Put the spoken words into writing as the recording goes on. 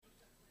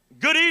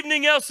Good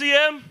evening, LCM. Good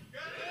evening.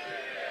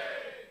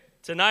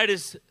 Tonight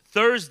is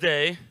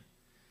Thursday,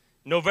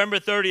 November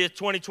 30th,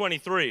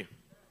 2023.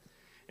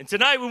 And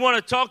tonight we want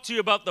to talk to you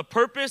about the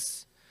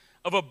purpose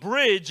of a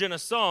bridge in a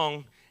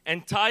song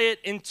and tie it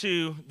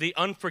into the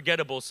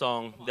Unforgettable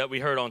song that we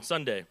heard on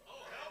Sunday.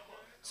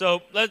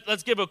 So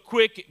let's give a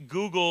quick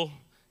Google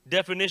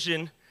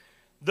definition.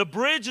 The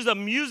bridge is a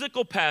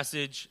musical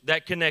passage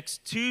that connects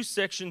two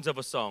sections of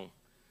a song.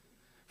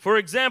 For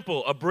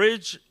example, a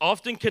bridge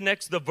often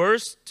connects the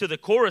verse to the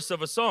chorus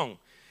of a song.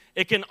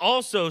 It can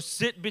also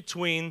sit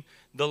between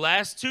the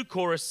last two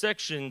chorus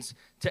sections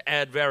to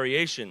add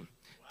variation.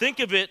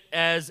 Think of it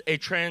as a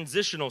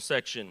transitional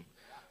section.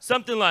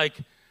 Something like,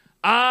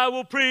 I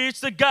will preach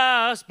the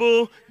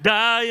gospel,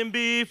 die and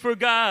be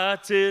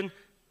forgotten,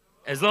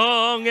 as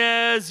long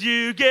as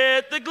you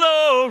get the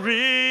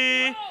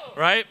glory.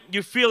 Right?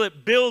 You feel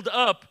it build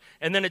up,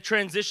 and then it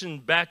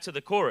transitions back to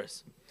the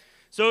chorus.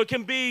 So it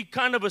can be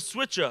kind of a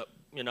switch up,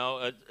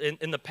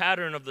 in the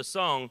pattern of the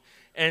song,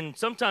 and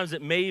sometimes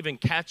it may even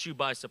catch you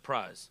by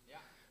surprise,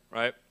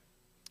 right?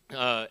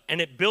 And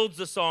it builds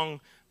the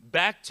song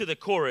back to the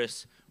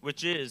chorus,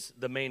 which is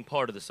the main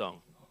part of the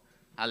song.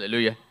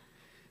 Hallelujah.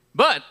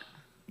 But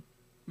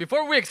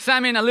before we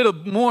examine a little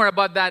more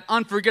about that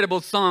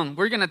unforgettable song,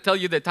 we're going to tell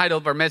you the title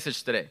of our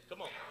message today.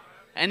 Come on.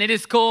 And it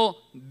is called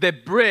The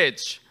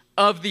Bridge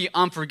of the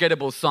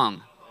Unforgettable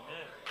Song.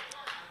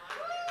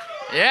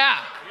 Amen. Yeah.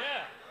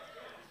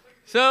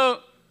 So,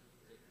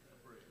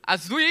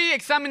 as we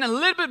examine a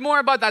little bit more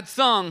about that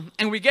song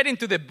and we get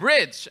into the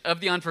bridge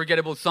of the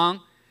unforgettable song,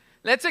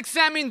 let's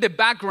examine the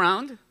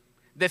background,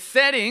 the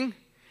setting,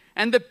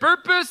 and the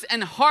purpose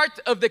and heart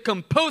of the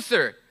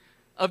composer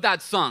of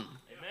that song.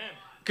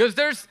 Because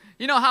there's,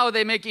 how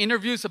they make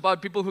interviews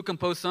about people who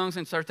compose songs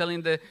and start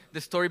telling the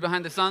story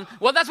behind the song?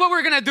 Well, that's what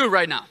we're going to do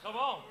right now. Come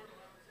on.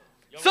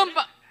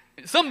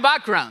 Some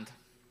background.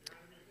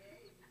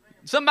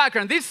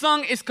 This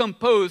song is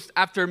composed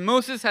after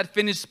Moses had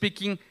finished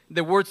speaking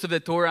the words of the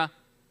Torah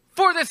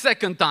for the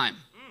second time.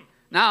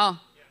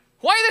 Now,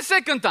 why the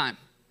second time?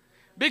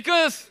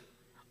 Because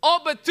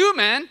all but two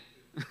men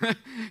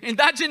in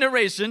that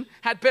generation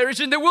had perished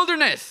in the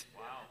wilderness.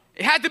 Wow.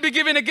 It had to be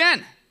given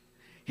again.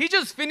 He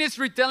just finished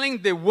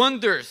retelling the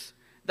wonders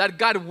that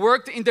God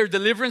worked in their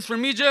deliverance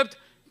from Egypt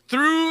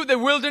through the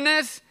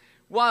wilderness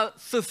while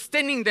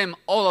sustaining them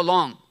all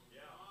along.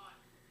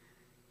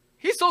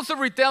 He's also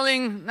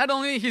retelling not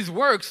only his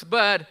works,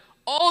 but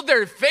all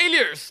their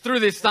failures through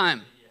this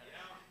time.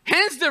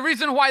 Hence the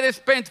reason why they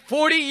spent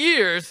 40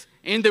 years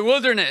in the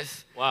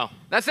wilderness. Wow.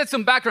 That sets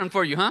some background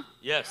for you, huh?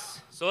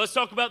 Yes. So let's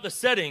talk about the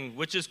setting,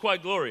 which is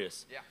quite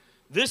glorious. Yeah.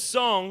 This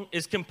song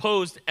is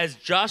composed as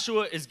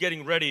Joshua is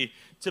getting ready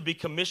to be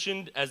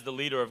commissioned as the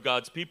leader of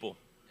God's people.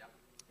 Yeah.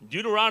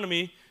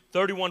 Deuteronomy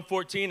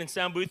 31:14, in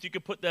sound booth, you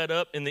could put that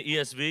up in the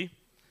ESV.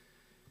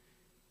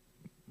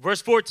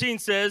 Verse 14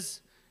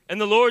 says, and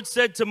the Lord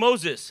said to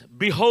Moses,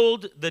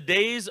 behold, the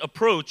days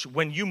approach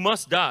when you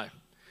must die.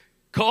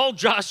 Call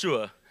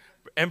Joshua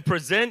and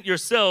present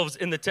yourselves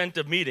in the tent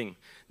of meeting,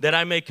 that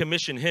I may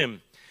commission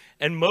him.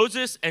 And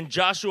Moses and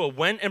Joshua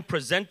went and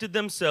presented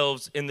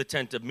themselves in the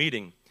tent of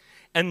meeting.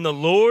 And the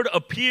Lord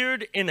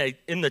appeared in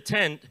the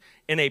tent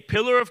in a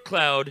pillar of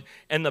cloud,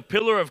 and the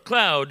pillar of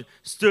cloud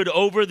stood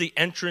over the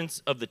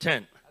entrance of the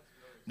tent.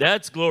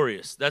 That's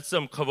glorious. That's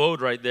some kavod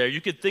right there.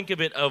 You could think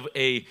of it of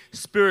a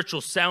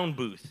spiritual sound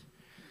booth.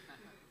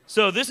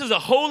 So this is a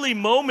holy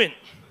moment.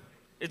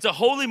 It's a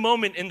holy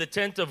moment in the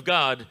tent of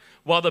God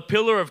while the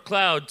pillar of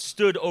cloud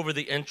stood over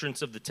the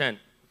entrance of the tent.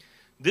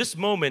 This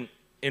moment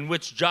in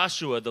which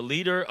Joshua, the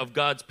leader of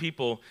God's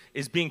people,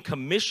 is being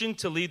commissioned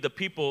to lead the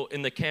people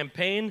in the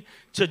campaign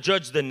to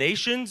judge the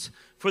nations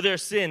for their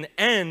sin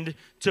and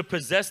to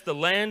possess the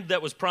land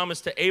that was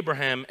promised to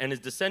Abraham and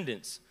his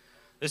descendants.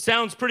 This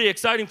sounds pretty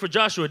exciting for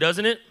Joshua,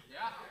 doesn't it?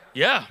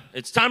 Yeah,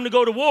 it's time to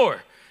go to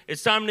war.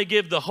 It's time to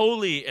give the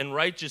holy and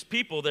righteous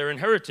people their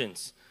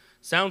inheritance.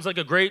 Sounds like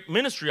a great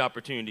ministry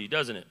opportunity,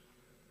 doesn't it?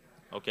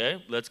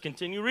 Okay, let's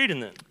continue reading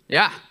then.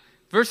 Yeah,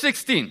 verse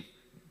 16.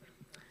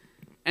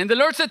 And the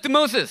Lord said to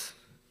Moses,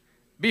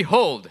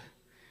 behold,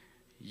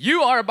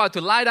 you are about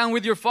to lie down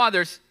with your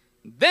fathers.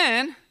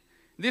 Then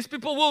these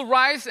people will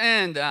rise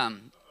and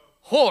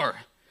whore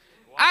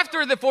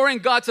after the foreign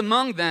gods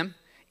among them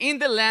in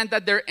the land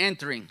that they're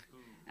entering.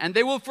 And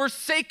they will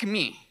forsake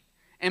me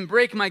and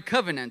break my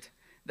covenant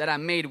that I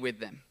made with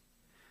them.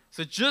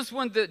 So just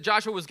when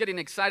Joshua was getting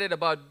excited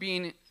about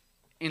being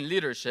in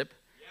leadership,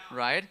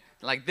 right?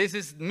 Like, this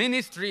is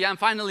ministry, I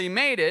finally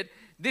made it.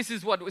 This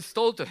is what was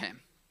told to him.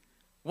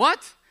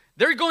 What?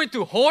 They're going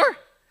to whore?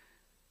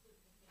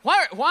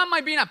 Why am I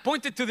being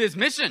appointed to this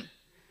mission?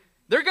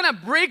 They're going to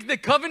break the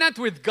covenant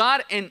with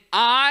God and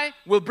I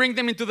will bring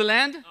them into the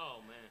land? Oh,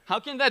 man.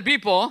 How can that be,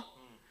 Paul?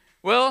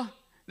 Well,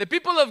 the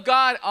people of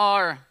God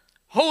are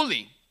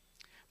holy,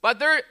 but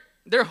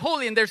they're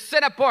holy and they're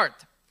set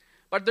apart.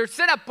 But they're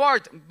set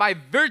apart by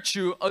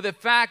virtue of the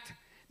fact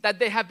that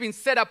they have been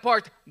set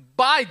apart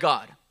by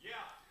God. Yeah.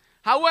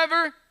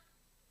 However,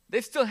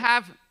 they still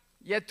have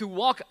yet to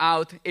walk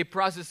out a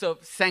process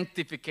of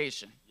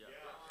sanctification.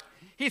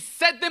 He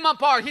set them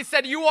apart. He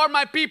said, you are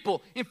my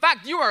people. In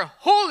fact, you are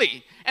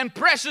holy and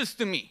precious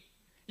to me.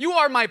 You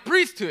are my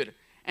priesthood.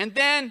 And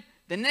then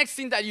the next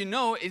thing that you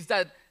know is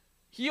that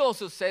he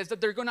also says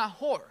that they're going to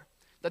whore,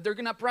 that they're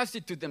going to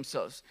prostitute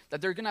themselves, that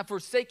they're going to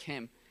forsake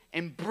him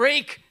and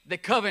break the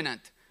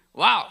covenant.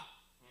 Wow.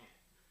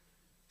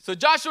 So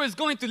Joshua is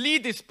going to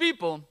lead these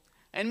people,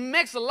 and it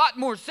makes a lot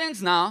more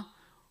sense now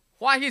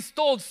why he's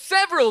told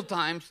several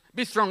times,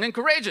 be strong and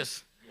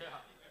courageous. Yeah.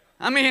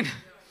 I mean,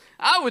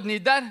 I would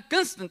need that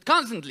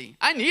constantly.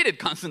 I need it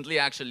constantly,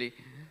 actually.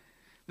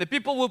 The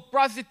people will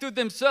prostitute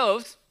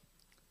themselves,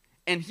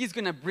 and he's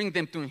going to bring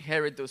them to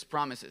inherit those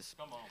promises.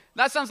 Come on.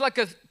 That sounds like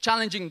a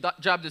challenging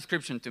job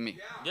description to me.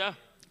 Yeah.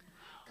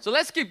 So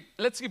let's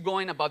keep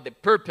going about the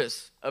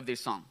purpose of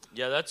this song.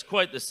 Yeah, that's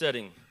quite the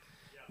setting.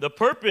 The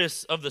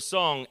purpose of the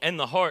song and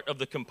the heart of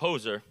the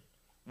composer,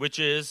 which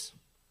is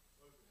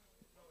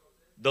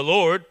the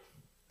Lord.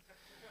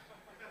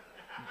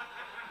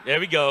 There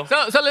we go.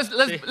 So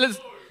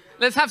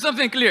let's have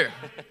something clear.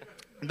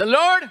 The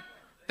Lord,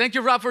 thank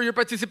you, Rob, for your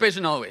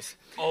participation always.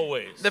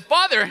 Always. The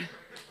Father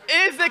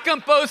is the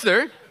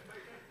composer.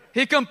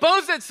 He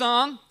composed that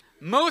song.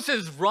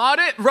 Moses wrote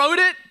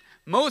it.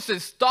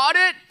 Moses taught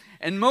it,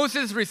 and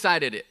Moses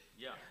recited it.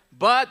 Yeah.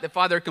 But the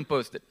Father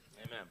composed it.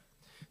 Amen.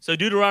 So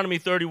Deuteronomy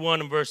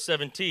 31 and verse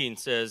 17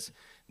 says,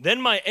 then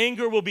my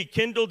anger will be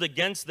kindled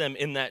against them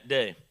in that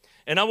day,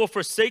 and I will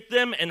forsake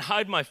them and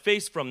hide my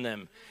face from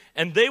them,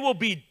 and they will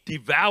be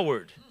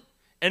devoured.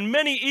 And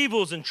many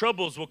evils and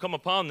troubles will come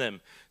upon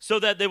them, so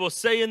that they will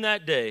say in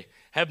that day,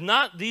 have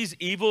not these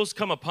evils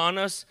come upon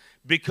us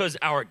because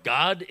our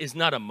God is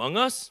not among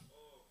us?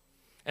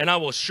 And I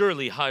will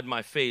surely hide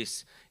my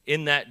face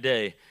in that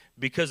day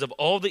because of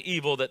all the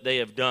evil that they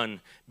have done,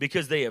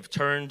 because they have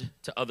turned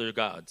to other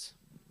gods.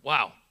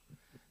 Wow,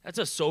 that's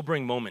a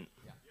sobering moment.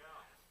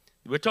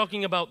 We're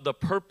talking about the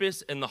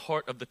purpose and the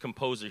heart of the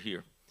composer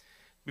here.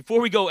 Before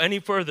we go any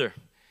further,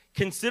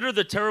 consider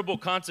the terrible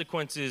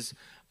consequences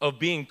of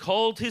being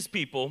called his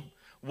people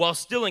while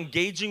still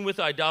engaging with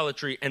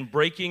idolatry and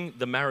breaking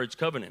the marriage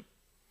covenant.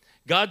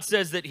 God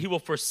says that he will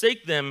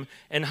forsake them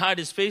and hide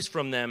his face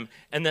from them,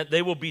 and that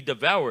they will be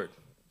devoured.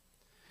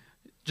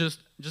 Just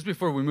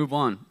before we move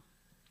on,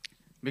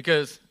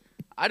 because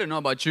I don't know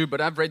about you, but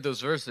I've read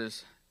those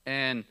verses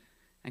and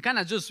kind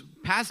of just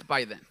passed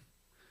by them.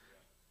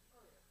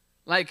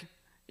 Like,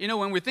 you know,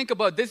 when we think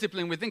about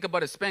discipline, we think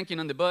about a spanking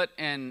on the butt,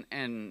 and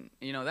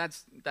you know,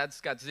 that's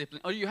God's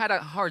discipline. Oh, you had a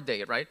hard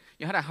day, right?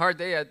 You had a hard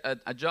day at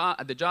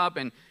the job,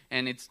 and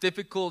it's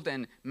difficult,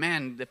 and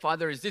man, the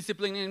Father is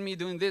disciplining me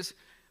doing this.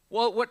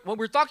 Well, what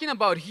we're talking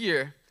about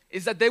here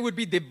is that they would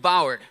be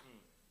devoured.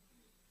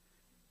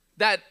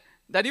 That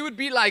it would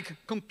be like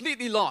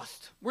completely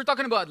lost. We're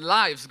talking about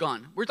lives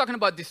gone. We're talking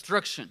about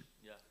destruction.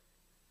 Yeah.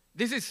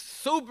 This is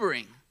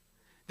sobering.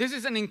 This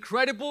is an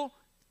incredible,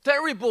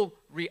 terrible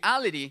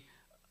reality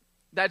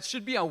that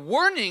should be a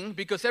warning,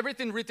 because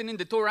everything written in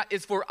the Torah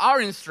is for our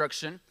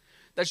instruction.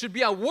 That should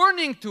be a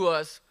warning to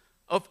us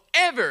of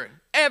ever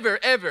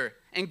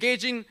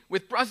engaging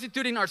with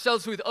prostituting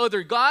ourselves with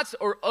other gods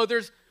or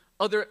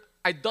other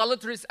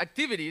idolatrous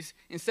activities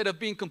instead of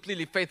being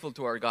completely faithful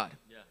to our God.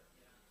 Yeah.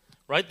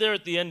 Right there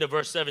at the end of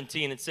verse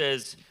 17, it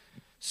says,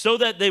 so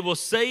that they will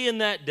say in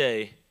that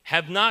day,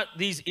 have not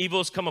these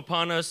evils come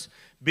upon us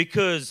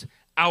because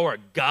our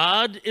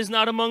God is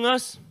not among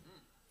us?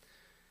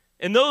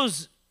 In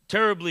those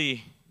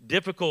terribly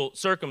difficult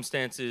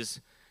circumstances,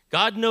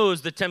 God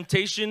knows the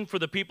temptation for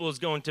the people is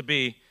going to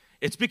be,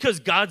 it's because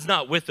God's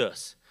not with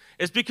us.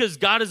 It's because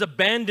God has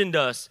abandoned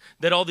us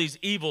that all these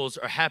evils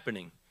are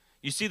happening.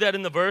 You see that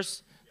in the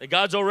verse? That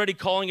God's already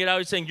calling it out.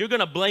 He's saying, you're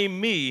going to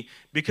blame me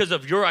because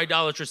of your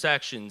idolatrous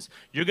actions.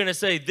 You're going to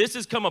say, this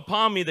has come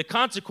upon me. The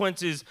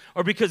consequences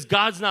are because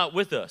God's not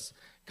with us.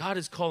 God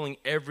is calling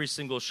every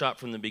single shot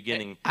from the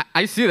beginning.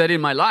 I see that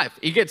in my life.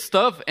 It gets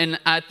tough, and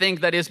I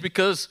think that is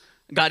because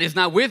God is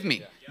not with me.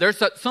 Yeah.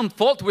 There's some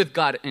fault with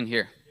God in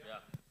here. Yeah.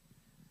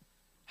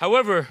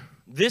 However,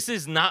 this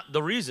is not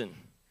the reason.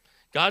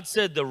 God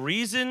said the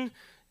reason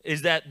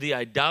is that the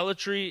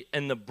idolatry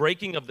and the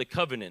breaking of the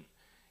covenant,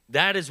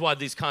 that is why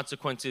these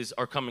consequences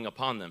are coming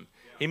upon them.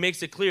 Yeah. He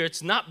makes it clear,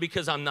 it's not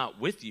because I'm not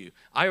with you.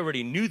 I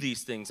already knew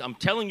these things. I'm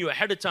telling you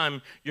ahead of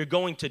time you're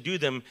going to do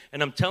them,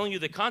 and I'm telling you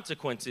the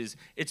consequences.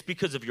 It's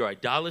because of your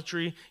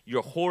idolatry,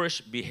 your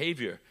whorish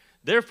behavior.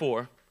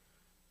 Therefore,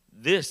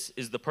 this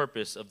is the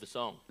purpose of the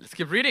song. Let's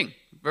keep reading.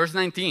 Verse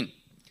 19.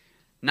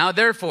 Now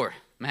therefore,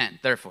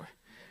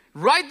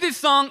 write this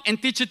song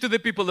and teach it to the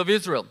people of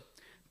Israel.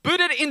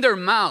 Put it in their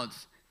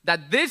mouths,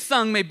 that this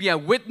song may be a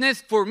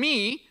witness for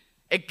me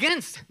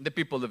against the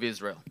people of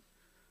Israel.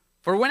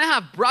 For when I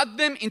have brought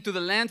them into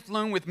the land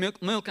flowing with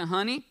milk and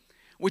honey,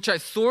 which I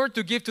swore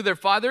to give to their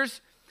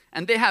fathers,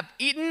 and they have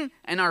eaten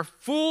and are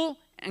full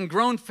and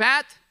grown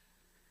fat,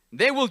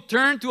 they will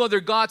turn to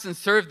other gods and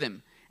serve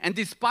them, and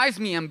despise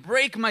me and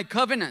break my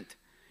covenant.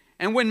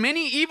 And when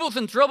many evils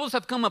and troubles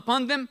have come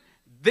upon them,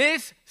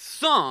 this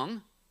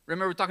song,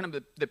 remember we're talking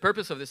about the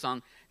purpose of this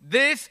song,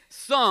 this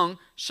song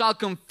shall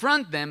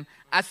confront them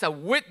as a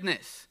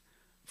witness,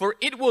 for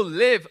it will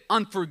live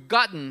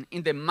unforgotten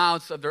in the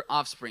mouths of their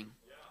offspring.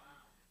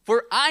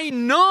 For I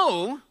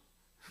know,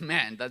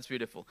 man, that's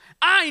beautiful.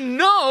 I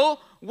know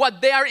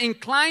what they are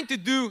inclined to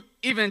do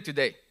even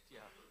today,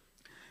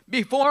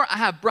 before I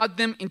have brought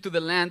them into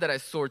the land that I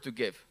swore to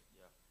give.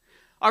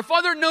 Our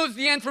Father knows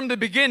the end from the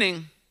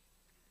beginning,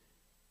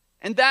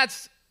 and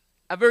that's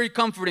a very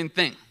comforting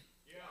thing.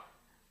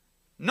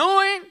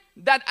 Knowing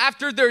that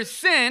after their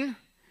sin,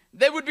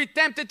 they would be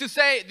tempted to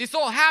say, this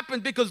all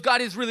happened because God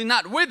is really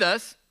not with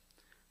us,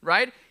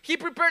 right? He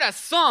prepared a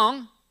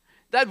song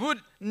that would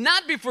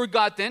not be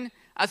forgotten,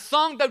 a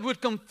song that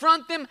would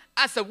confront them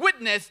as a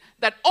witness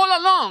that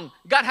all along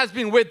God has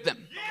been with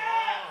them.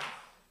 Yes!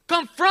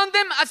 Confront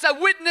them as a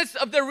witness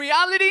of the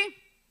reality,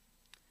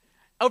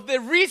 of the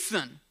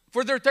reason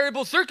for their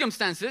terrible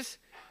circumstances,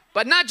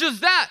 but not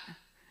just that,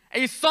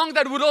 a song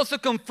that would also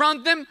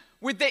confront them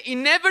with the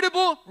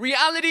inevitable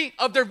reality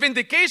of their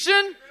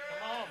vindication,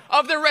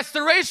 of their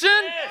restoration,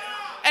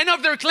 and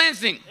of their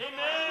cleansing.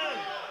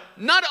 Amen.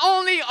 Not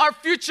only are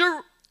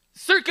future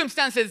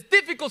circumstances,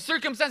 difficult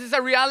circumstances,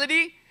 a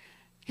reality,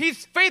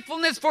 His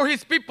faithfulness for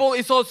His people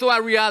is also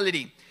a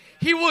reality.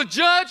 He will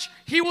judge,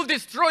 He will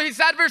destroy His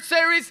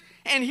adversaries,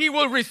 and He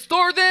will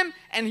restore them,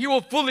 and He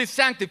will fully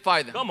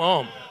sanctify them. Come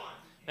on.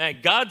 Man,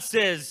 God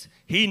says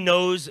He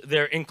knows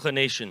their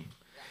inclination.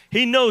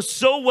 He knows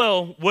so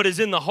well what is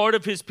in the heart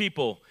of His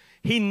people.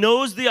 He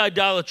knows the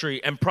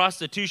idolatry and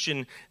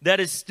prostitution that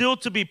is still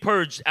to be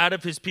purged out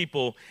of His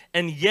people,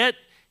 and yet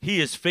He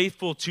is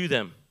faithful to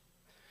them.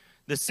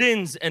 The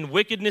sins and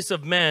wickedness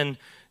of man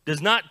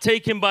does not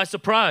take Him by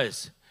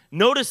surprise.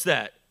 Notice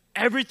that.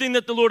 Everything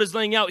that the Lord is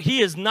laying out,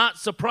 He is not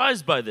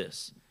surprised by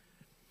this.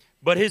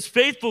 But His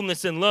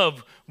faithfulness and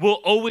love will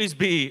always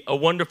be a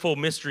wonderful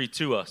mystery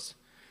to us.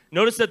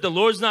 Notice that the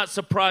Lord's not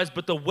surprised,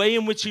 but the way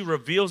in which He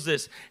reveals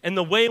this and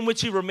the way in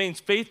which He remains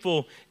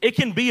faithful, it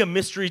can be a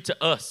mystery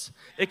to us.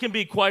 It can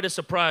be quite a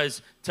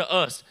surprise to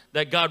us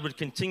that God would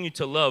continue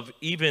to love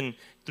even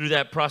through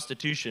that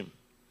prostitution.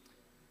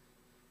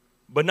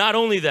 But not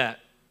only that,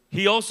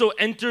 He also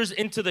enters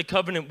into the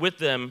covenant with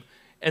them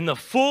and the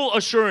full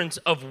assurance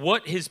of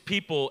what His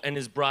people and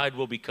His bride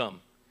will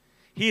become.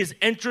 He is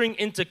entering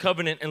into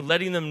covenant and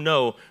letting them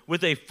know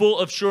with a full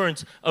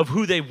assurance of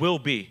who they will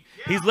be.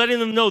 He's letting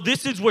them know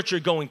this is what you're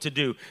going to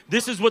do.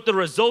 This is what the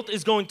result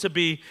is going to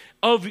be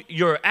of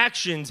your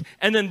actions.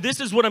 And then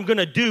this is what I'm going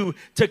to do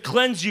to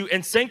cleanse you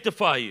and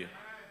sanctify you.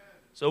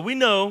 So we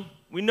know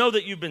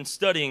that you've been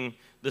studying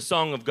the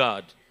Song of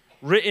God,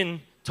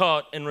 written,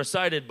 taught, and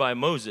recited by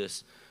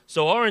Moses.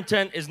 So our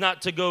intent is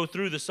not to go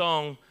through the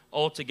song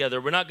altogether.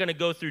 We're not going to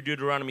go through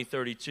Deuteronomy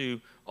 32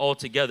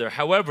 altogether.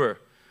 However,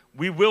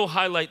 we will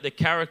highlight the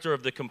character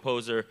of the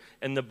composer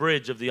and the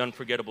bridge of the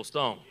unforgettable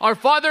song. Our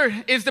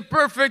Father is the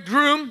perfect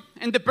groom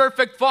and the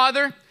perfect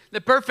father, the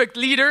perfect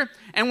leader.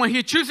 And when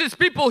He chooses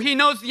people, He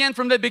knows the end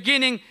from the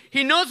beginning.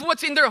 He knows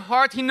what's in their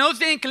heart. He knows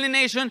the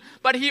inclination,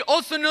 but He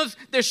also knows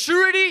the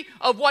surety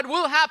of what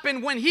will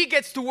happen when He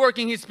gets to work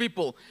in His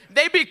people.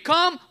 They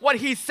become what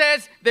He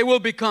says they will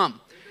become.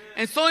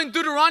 And so in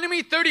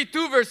Deuteronomy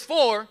 32 verse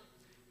 4,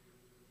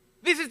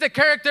 this is the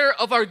character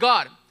of our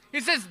God. He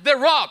says, the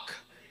rock.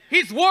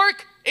 His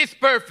work is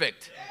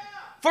perfect.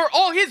 For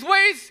all His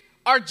ways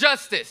are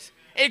justice.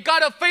 A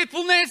God of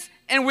faithfulness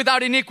and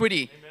without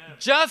iniquity. Amen.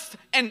 Just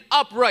and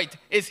upright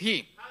is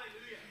He.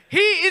 Hallelujah.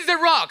 He is the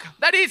rock.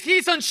 That is,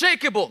 He's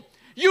unshakable.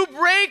 You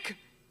break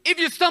if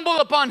you stumble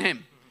upon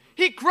Him.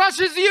 He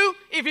crushes you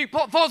if He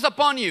falls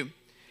upon you.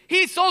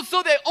 He's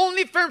also the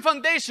only firm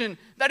foundation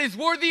that is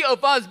worthy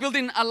of us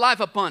building a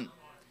life upon.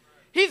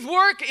 His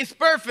work is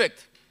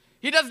perfect.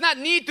 He does not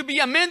need to be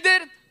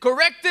amended,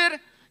 corrected.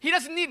 He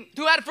doesn't need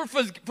to add for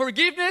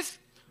forgiveness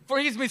for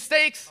His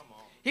mistakes.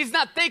 He's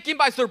not taken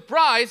by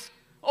surprise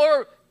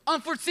or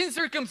unforeseen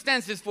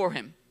circumstances for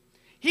Him.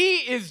 He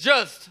is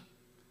just.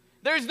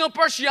 There is no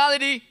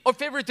partiality or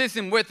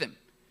favoritism with Him.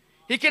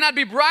 He cannot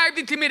be bribed,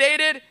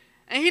 intimidated,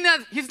 and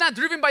He's not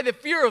driven by the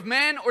fear of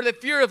man or the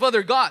fear of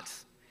other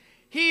gods.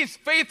 He is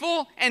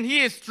faithful and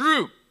He is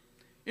true.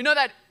 You know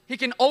that He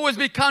can always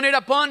be counted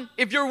upon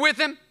if you're with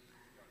Him?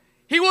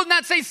 He will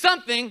not say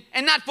something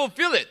and not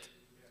fulfill it.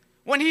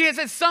 When He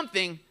says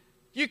something,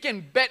 you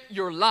can bet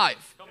your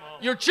life,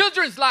 your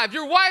children's life,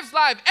 your wife's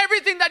life,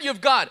 everything that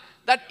you've got,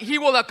 that He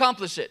will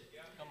accomplish it.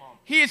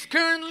 He is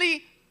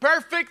currently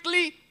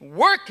perfectly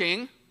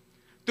working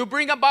to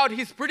bring about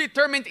His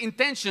predetermined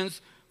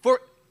intentions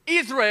for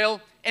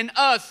Israel and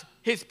us,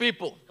 His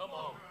people. Come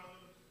on.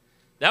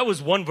 That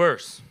was one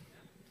verse.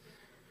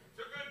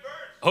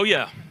 Oh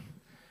yeah.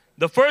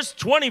 The first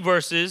 20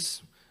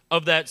 verses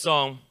of that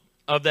song,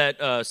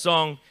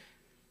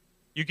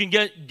 you can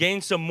gain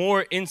some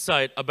more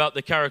insight about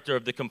the character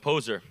of the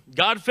composer.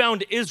 God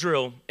found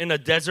Israel in a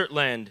desert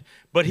land,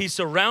 but He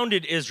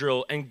surrounded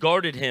Israel and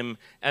guarded him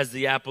as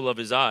the apple of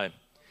His eye.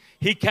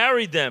 He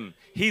carried them,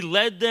 He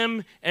led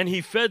them, and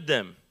He fed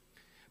them.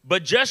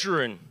 But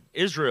Jeshurun,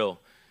 Israel,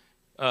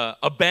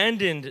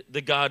 abandoned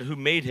the God who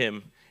made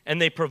him,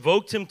 and they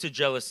provoked Him to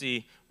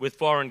jealousy with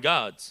foreign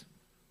gods,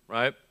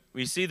 right?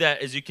 We see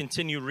that as you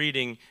continue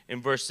reading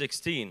in verse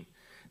 16.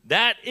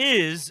 That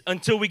is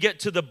until we get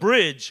to the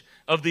bridge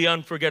of the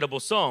unforgettable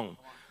song,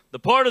 the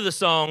part of the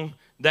song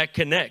that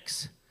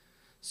connects.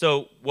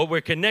 So what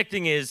we're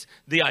connecting is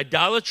the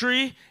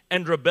idolatry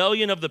and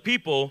rebellion of the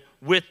people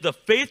with the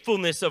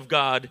faithfulness of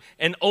God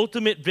and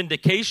ultimate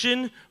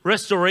vindication,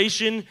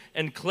 restoration,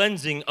 and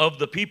cleansing of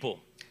the people.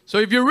 So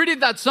if you're reading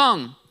that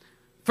song,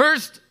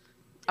 first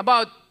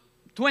about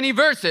 20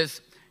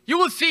 verses, you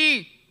will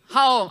see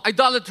how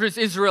idolatrous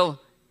Israel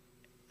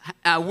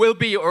will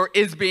be or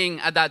is being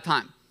at that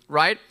time,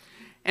 right?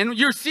 And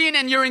you're seeing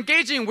and you're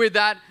engaging with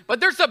that, but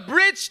there's a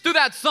bridge to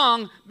that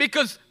song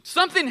because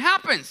something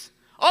happens.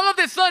 All of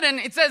a sudden,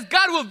 it says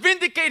God will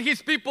vindicate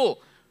his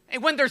people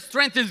when their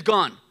strength is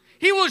gone.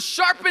 He will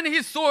sharpen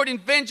his sword in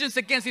vengeance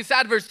against his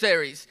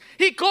adversaries.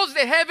 He calls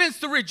the heavens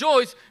to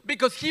rejoice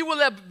because he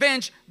will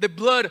avenge the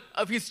blood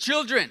of his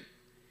children.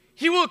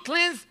 He will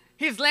cleanse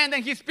his land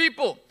and his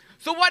people.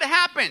 So what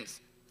happens?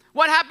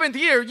 What happened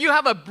here? You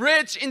have a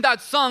bridge in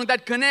that song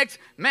that connects.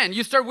 Man,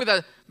 you start with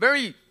a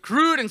very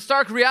crude and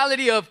stark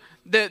reality of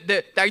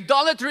the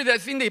idolatry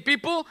that's in the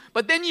people,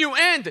 but then you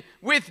end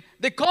with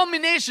the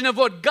culmination of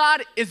what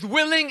God is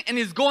willing and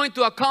is going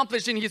to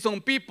accomplish in his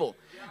own people.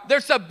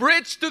 There's a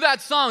bridge to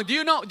that song. Do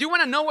you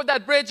want to know what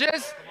that bridge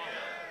is?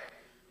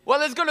 Well,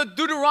 let's go to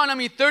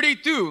Deuteronomy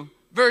 32,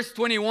 verse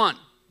 21. It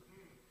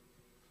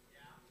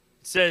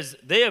says,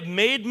 they have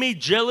made me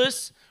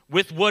jealous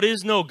with what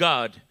is no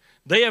God.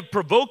 They have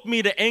provoked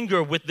me to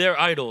anger with their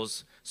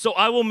idols. So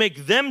I will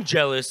make them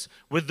jealous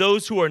with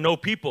those who are no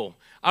people.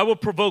 I will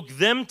provoke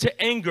them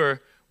to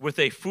anger with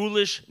a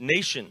foolish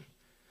nation.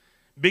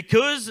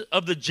 Because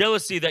of the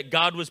jealousy that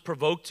God was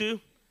provoked to,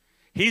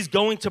 he's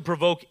going to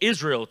provoke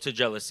Israel to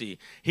jealousy.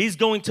 He's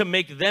going to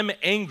make them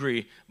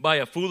angry by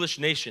a foolish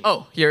nation.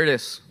 Oh, here it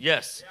is.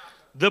 Yes.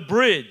 The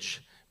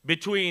bridge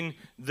between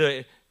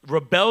the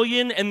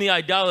rebellion and the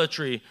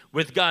idolatry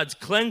with God's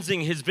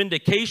cleansing, his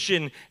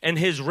vindication, and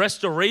his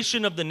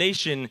restoration of the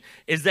nation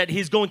is that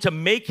he's going to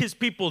make his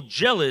people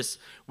jealous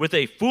with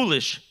a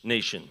foolish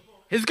nation.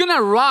 He's going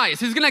to rise.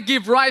 He's going to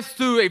give rise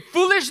to a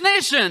foolish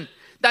nation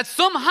that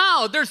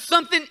somehow there's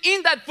something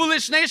in that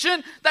foolish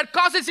nation that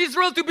causes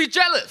Israel to be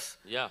jealous.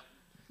 Yeah.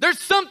 There's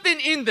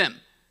something in them.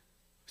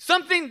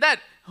 Something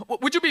that,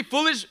 would you be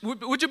foolish?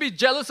 Would you be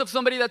jealous of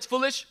somebody that's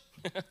foolish?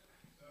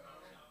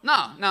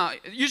 No.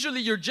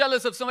 Usually you're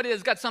jealous of somebody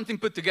that's got something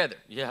put together.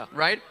 Yeah.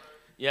 Right?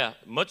 Yeah.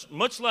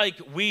 Much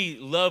like we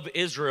love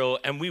Israel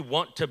and we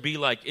want to be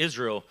like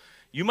Israel,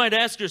 you might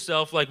ask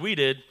yourself, like we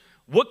did,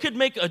 what could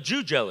make a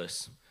Jew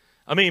jealous?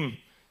 I mean,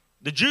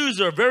 the Jews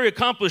are very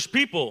accomplished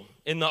people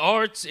in the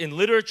arts, in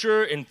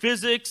literature, in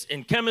physics,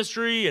 in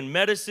chemistry, in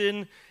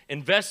medicine,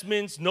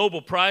 investments,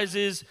 Nobel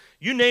Prizes,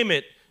 you name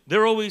it, they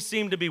always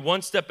seem to be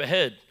one step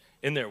ahead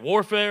in their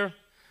warfare.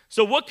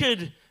 So what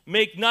could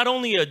make not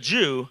only a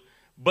Jew,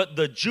 but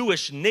the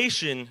Jewish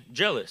nation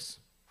jealous?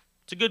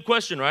 It's a good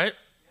question, right?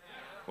 Yeah.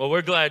 Well,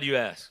 we're glad you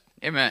asked.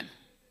 Amen.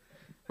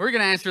 We're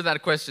going to answer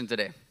that question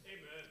today. Amen.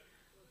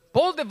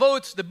 Paul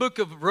devotes the book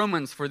of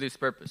Romans for this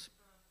purpose.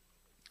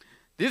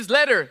 This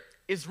letter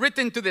is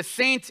written to the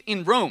saints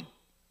in Rome,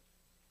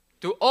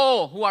 to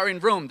all who are in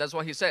Rome. That's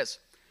what he says.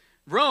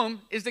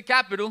 Rome is the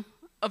capital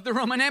of the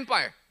Roman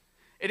Empire.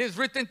 It is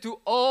written to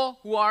all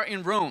who are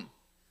in Rome,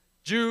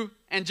 Jew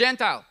and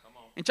Gentile.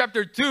 In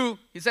chapter 2,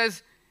 he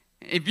says,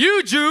 if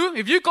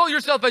you call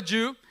yourself a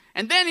Jew,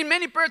 and then in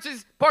many parts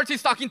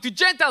he's talking to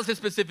Gentiles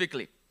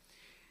specifically.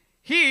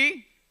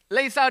 He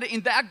lays out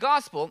in that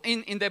gospel,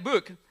 in the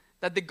book,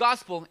 that the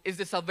gospel is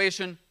the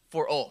salvation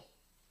for all.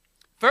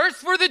 First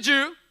for the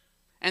Jew,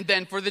 and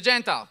then for the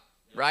Gentile,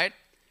 right?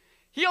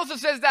 He also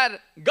says that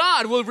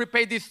God will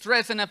repay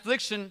distress and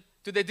affliction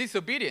to the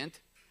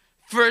disobedient,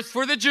 first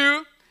for the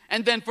Jew,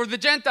 and then for the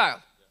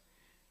Gentile.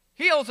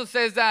 He also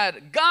says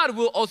that God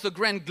will also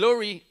grant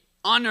glory,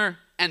 honor,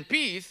 and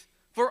peace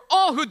for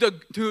all who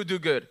do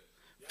good.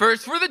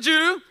 First for the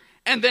Jew,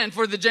 and then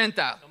for the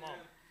Gentile.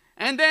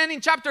 And then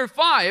in chapter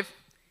 5,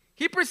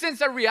 he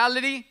presents a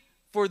reality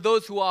for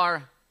those who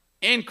are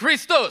in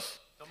Christos.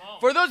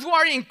 For those who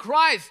are in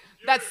Christ,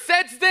 that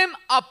sets them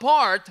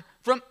apart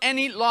from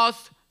any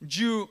lost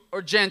Jew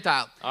or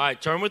Gentile. All right,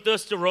 turn with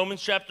us to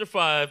Romans chapter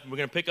 5. We're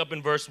going to pick up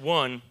in verse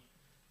 1.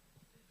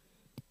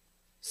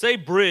 Say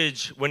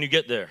bridge when you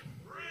get there.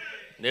 Bridge.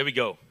 There we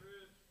go.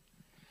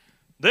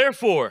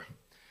 Therefore,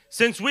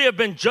 since we have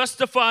been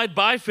justified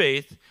by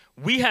faith,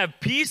 we have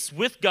peace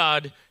with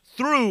God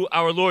through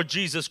our Lord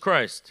Jesus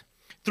Christ.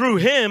 Through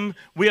him,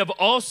 we have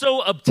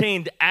also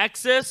obtained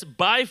access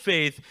by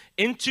faith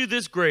into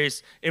this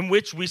grace in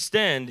which we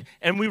stand,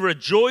 and we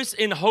rejoice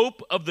in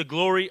hope of the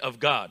glory of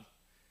God.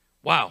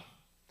 Wow.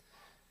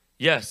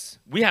 Yes,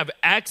 we have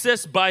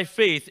access by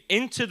faith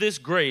into this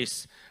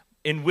grace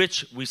in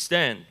which we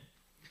stand.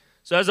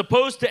 So as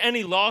opposed to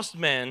any lost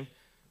man,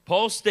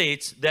 Paul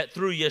states that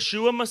through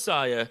Yeshua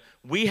Messiah,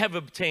 we have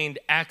obtained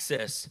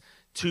access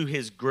to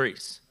his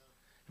grace.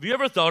 Have you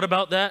ever thought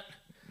about that?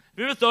 Have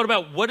you ever thought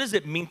about what does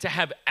it mean to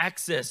have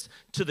access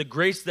to the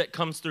grace that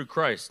comes through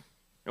Christ?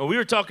 And we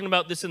were talking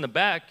about this in the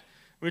back.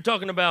 We were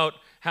talking about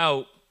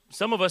how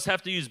some of us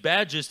have to use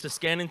badges to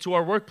scan into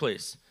our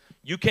workplace.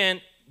 You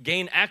can't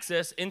gain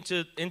access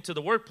into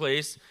the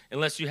workplace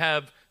unless you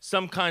have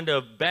some kind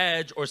of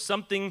badge or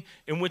something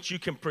in which you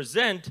can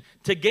present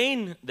to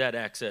gain that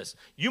access.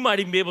 You might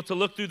even be able to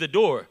look through the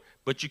door,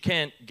 but you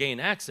can't gain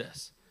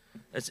access.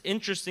 That's an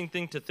interesting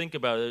thing to think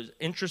about. There's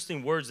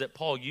interesting words that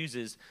Paul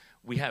uses.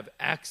 We have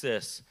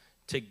access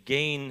to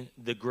gain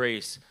the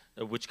grace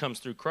which comes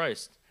through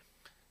Christ.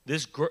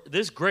 This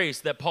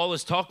grace that Paul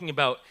is talking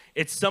about,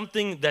 it's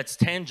something that's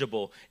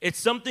tangible. It's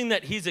something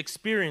that he's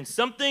experienced,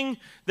 something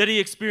that he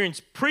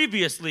experienced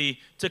previously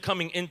to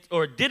coming in,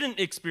 or didn't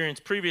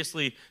experience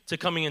previously to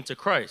coming into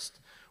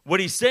Christ. What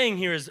he's saying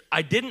here is,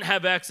 I didn't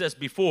have access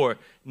before,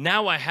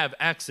 now I have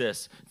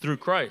access through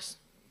Christ.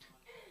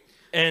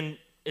 And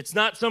it's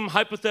not some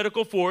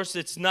hypothetical force,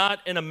 it's not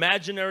an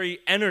imaginary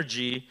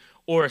energy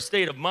or a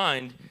state of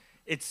mind.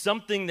 It's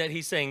something that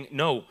he's saying,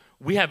 no,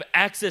 we have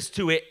access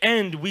to it,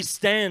 and we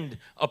stand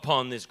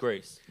upon this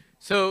grace.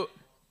 So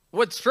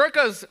what struck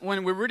us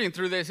when we're reading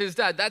through this is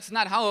that that's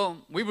not how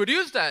we would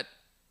use that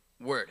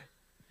word.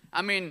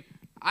 I mean,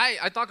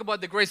 I talk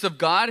about the grace of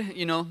God.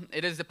 You know,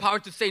 it is the power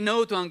to say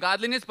no to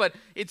ungodliness, but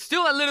it's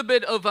still a little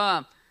bit of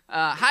a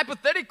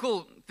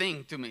hypothetical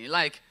thing to me,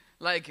 like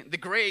the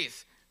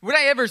grace. Would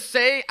I ever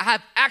say I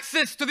have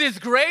access to this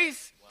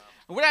grace?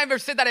 Wow. Would I ever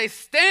say that I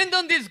stand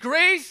on this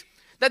grace?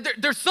 That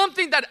there's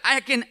something that I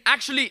can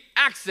actually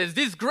access,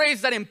 this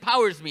grace that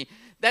empowers me.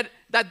 That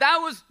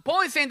was,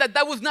 Paul is saying that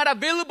was not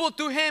available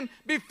to him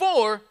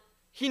before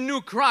he knew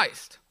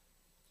Christ.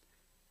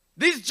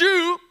 This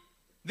Jew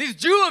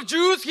of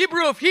Jews,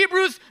 Hebrew of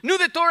Hebrews, knew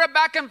the Torah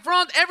back and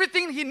front,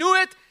 everything, he knew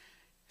it,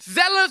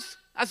 zealous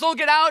as all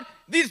get out.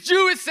 This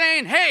Jew is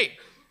saying, hey,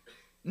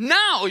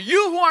 now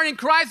you who are in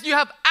Christ, you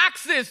have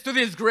access to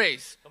this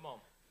grace. Come on.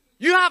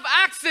 You have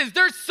access.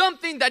 There's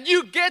something that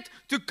you get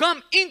to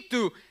come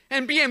into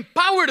and be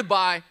empowered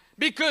by,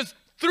 because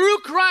through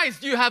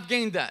Christ you have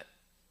gained that.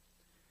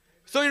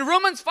 So in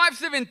Romans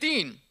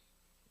 5:17,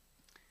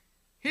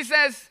 he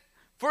says,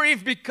 for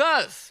if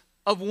because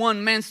of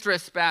one man's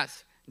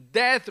trespass,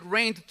 death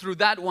reigned through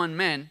that one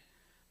man,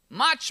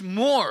 much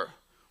more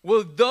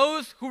will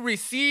those who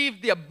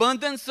receive the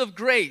abundance of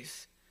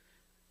grace,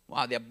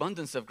 the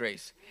abundance of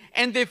grace,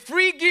 and the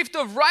free gift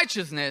of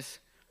righteousness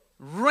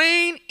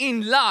reign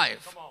in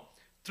life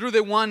through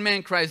the one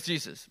man, Christ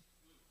Jesus.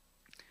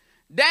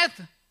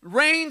 Death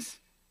reigns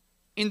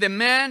in the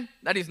man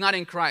that is not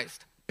in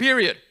Christ.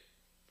 Period.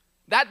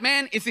 That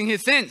man is in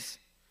his sins.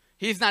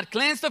 He is not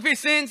cleansed of his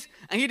sins,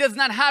 and he does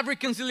not have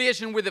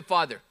reconciliation with the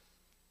Father.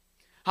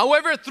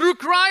 However, through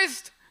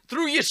Christ,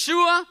 through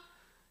Yeshua,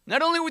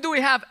 not only do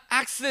we have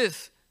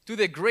access to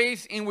the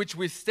grace in which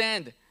we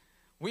stand,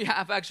 we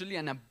have actually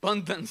an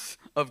abundance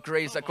of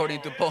grace,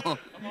 according to Paul.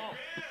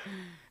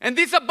 And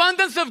this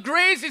abundance of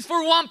grace is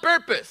for one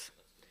purpose.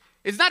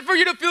 It's not for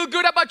you to feel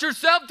good about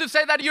yourself, to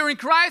say that you're in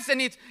Christ and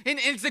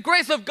it's the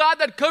grace of God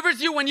that covers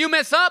you when you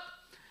mess up.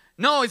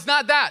 No, it's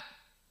not that.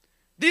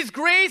 This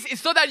grace is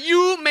so that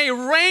you may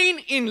reign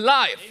in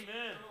life.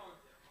 Amen.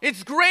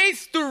 It's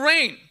grace to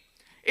reign.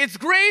 It's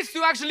grace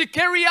to actually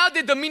carry out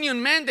the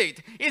dominion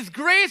mandate. It's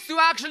grace to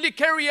actually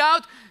carry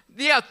out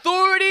the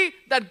authority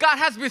that God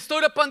has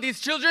bestowed upon these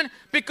children,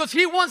 because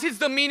He wants His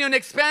dominion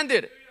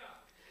expanded.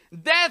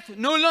 Death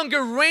no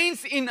longer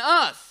reigns in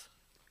us.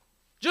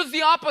 Just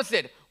the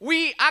opposite.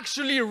 We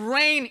actually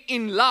reign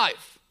in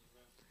life.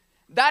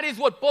 That is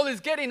what Paul is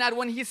getting at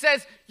when he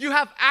says you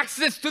have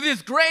access to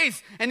this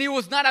grace, and it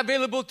was not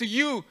available to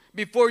you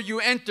before you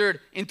entered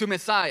into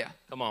Messiah.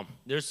 Come on.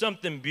 There's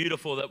something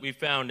beautiful that we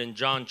found in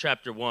John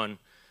chapter 1,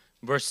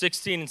 verse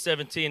 16 and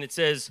 17. It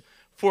says,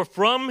 For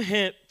from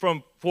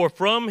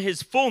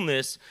his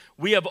fullness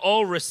we have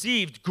all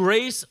received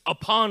grace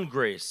upon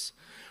grace.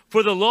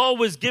 For the law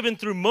was given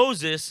through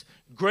Moses,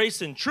 grace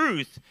and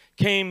truth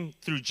came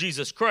through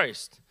Jesus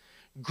Christ.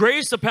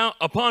 Grace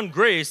upon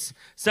grace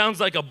sounds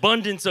like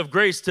abundance of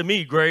grace to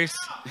me, Grace.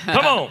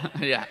 Come on.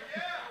 Yeah.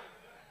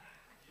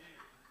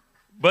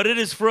 But it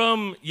is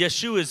from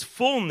Yeshua's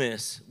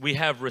fullness we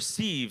have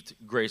received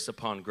grace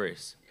upon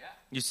grace.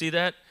 You see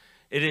that?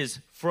 It is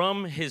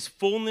from His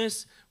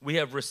fullness we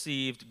have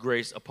received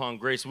grace upon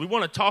grace. We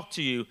want to talk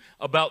to you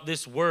about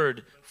this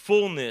word,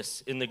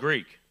 fullness, in the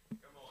Greek.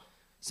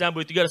 Sound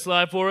booth, you got a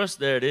slide for us?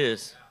 There it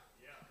is.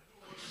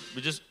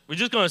 We're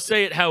just going to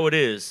say it how it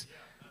is.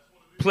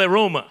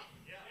 Pleroma.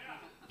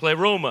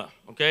 Pleroma.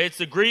 Okay, it's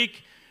the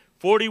Greek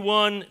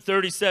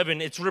 4137.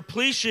 It's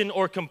repletion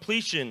or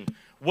completion.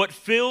 What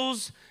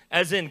fills,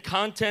 as in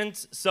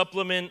contents,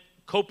 supplement,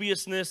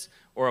 copiousness,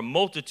 or a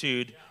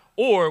multitude,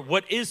 or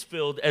what is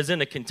filled, as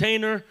in a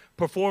container,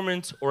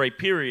 performance, or a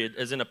period,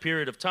 as in a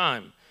period of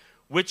time,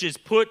 which is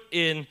put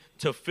in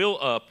to fill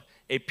up,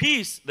 a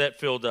piece that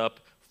filled up,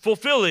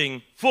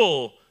 fulfilling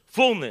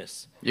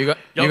fullness. You got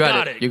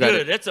it.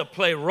 Good. That's a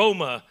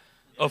pleroma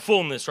of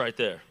fullness right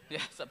there.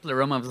 Yes, a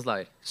pleroma of the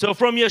slide. So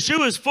from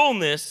Yeshua's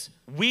fullness,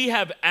 we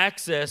have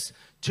access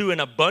to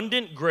an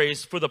abundant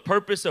grace for the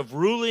purpose of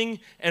ruling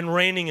and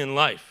reigning in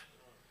life.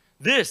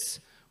 This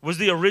was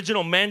the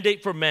original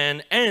mandate for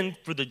man and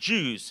for the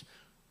Jews,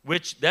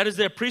 which that is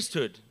their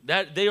priesthood.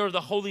 That they are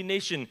the holy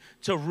nation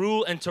to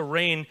rule and to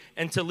reign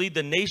and to lead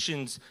the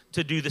nations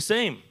to do the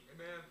same.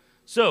 Amen.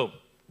 So,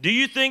 do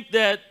you think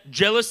that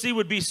jealousy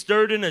would be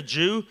stirred in a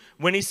Jew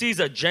when he sees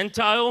a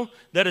Gentile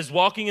that is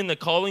walking in the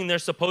calling they're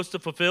supposed to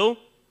fulfill?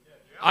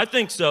 I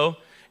think so.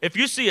 If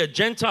you see a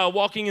Gentile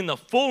walking in the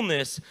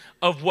fullness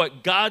of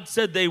what God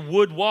said they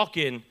would walk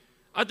in,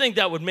 I think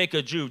that would make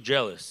a Jew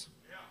jealous.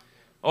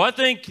 Oh, I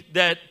think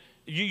that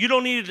you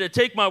don't need to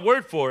take my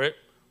word for it.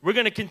 We're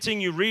going to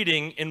continue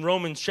reading in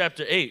Romans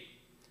chapter 8.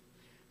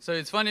 So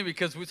it's funny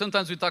because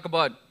sometimes we talk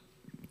about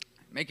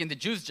making the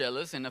Jews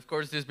jealous, and of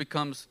course this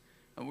becomes,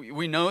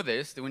 we know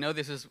this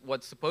is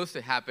what's supposed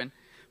to happen.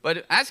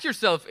 But ask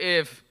yourself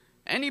if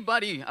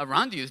anybody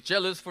around you is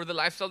jealous for the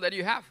lifestyle that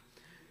you have.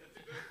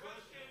 That's a good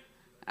question.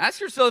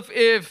 Ask yourself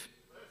if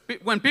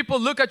when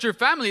people look at your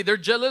family, they're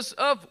jealous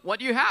of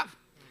what you have.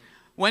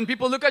 When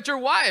people look at your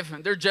wife,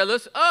 they're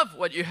jealous of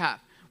what you have.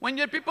 When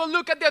your people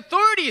look at the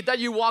authority that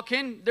you walk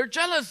in, they're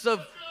jealous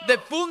of the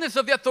fullness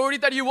of the authority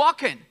that you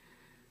walk in.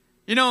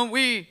 You know,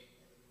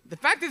 the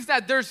fact is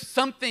that there's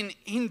something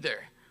in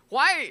there.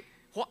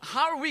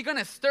 How are we going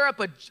to stir up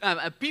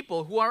a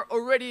people who are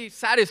already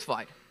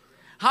satisfied?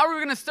 How are we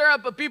going to stir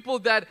up a people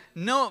that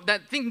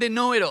think they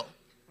know it all,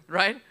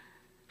 right?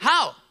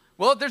 How?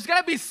 Well, there's got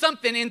to be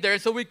something in there,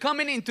 so we're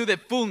coming into the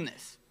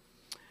fullness.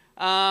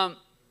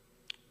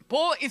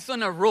 Paul is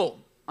on a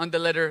roll on the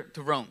letter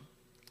to Rome.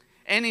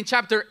 And in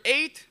chapter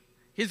 8,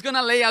 he's going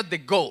to lay out the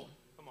goal.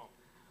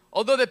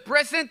 Although the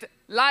present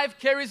life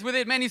carries with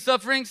it many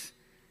sufferings,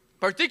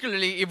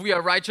 particularly if we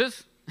are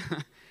righteous,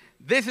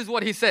 this is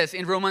what he says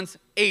in Romans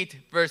 8,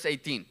 verse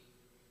 18.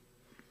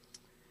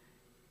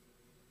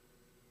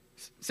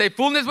 Say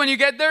fullness when you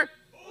get there.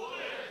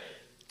 Fullness.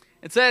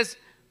 It says,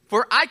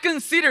 "For I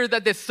consider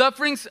that the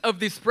sufferings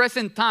of this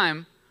present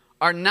time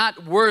are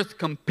not worth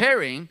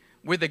comparing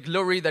with the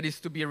glory that is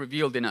to be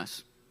revealed in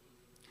us.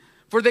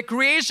 For the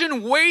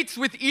creation waits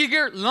with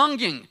eager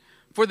longing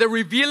for the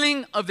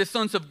revealing of the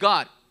sons of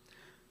God.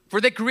 For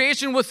the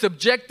creation was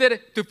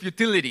subjected to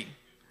futility,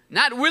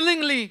 not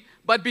willingly,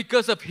 but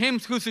because of him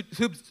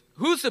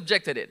who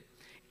subjected it,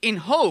 in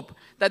hope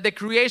that the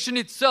creation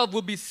itself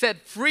will be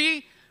set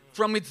free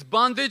from its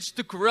bondage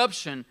to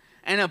corruption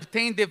and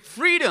obtain the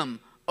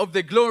freedom of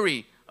the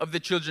glory of the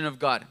children of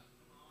God."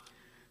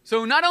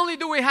 So not only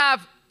do we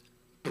have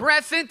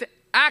present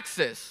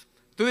access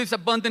to this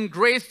abundant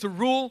grace to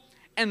rule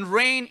and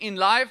reign in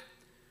life,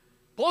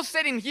 Paul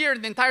said in here,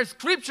 the entire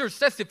scriptures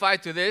testify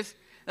to this,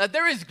 that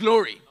there is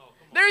glory.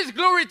 There is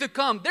glory to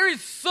come. There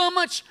is so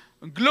much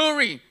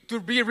glory to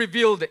be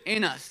revealed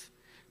in us.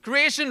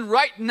 Creation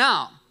right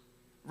now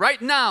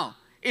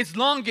is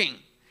longing,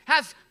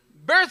 has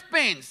birth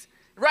pains.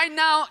 Right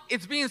now,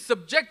 it's being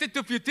subjected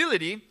to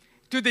futility,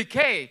 to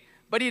decay,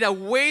 but it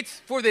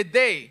awaits for the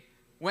day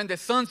when the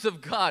sons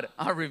of God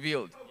are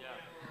revealed.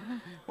 Yeah.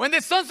 When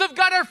the sons of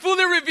God are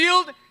fully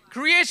revealed,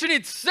 creation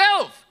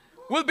itself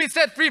will be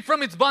set free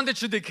from its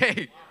bondage to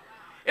decay.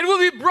 It will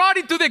be brought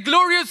into the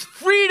glorious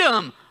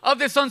freedom of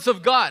the sons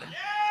of God. Yeah.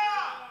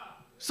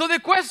 So the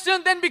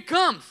question then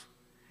becomes,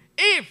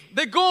 if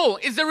the goal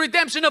is the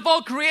redemption of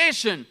all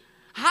creation,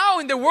 how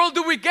in the world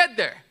do we get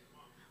there?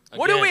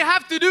 What do we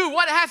have to do?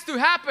 What has to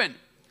happen?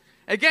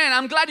 Again,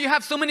 I'm glad you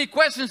have so many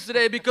questions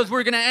today because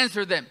we're going to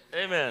answer them.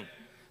 Amen.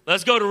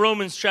 Let's go to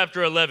Romans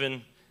chapter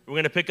 11. We're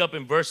going to pick up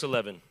in verse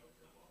 11.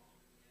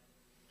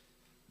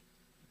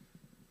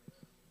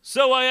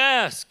 "So I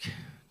ask,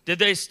 did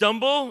they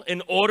stumble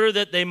in order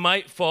that they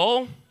might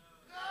fall? No.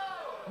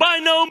 By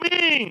no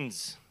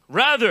means.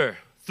 Rather,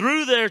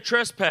 through their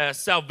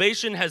trespass,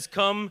 salvation has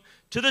come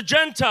to the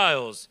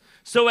Gentiles,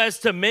 so as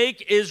to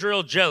make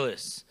Israel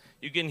jealous."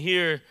 You can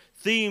hear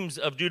themes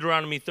of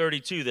Deuteronomy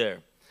 32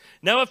 there.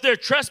 "Now, if their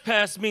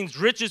trespass means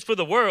riches for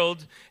the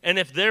world, and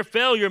if their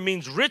failure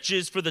means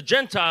riches for the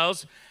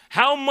Gentiles,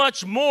 how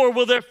much more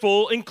will their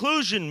full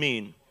inclusion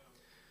mean?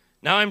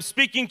 Now I'm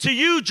speaking to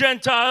you,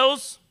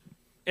 Gentiles.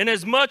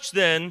 Inasmuch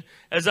then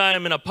as I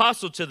am an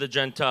apostle to the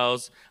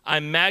Gentiles, I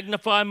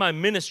magnify my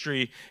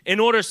ministry in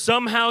order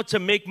somehow to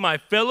make my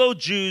fellow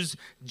Jews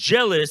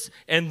jealous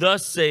and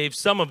thus save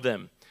some of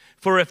them.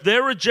 For if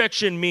their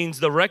rejection means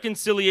the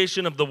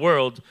reconciliation of the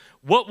world,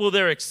 what will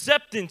their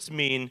acceptance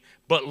mean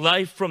but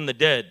life from the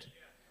dead?"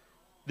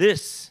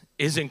 This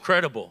is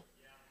incredible.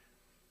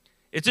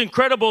 It's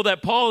incredible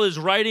that Paul is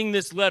writing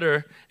this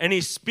letter and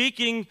he's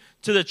speaking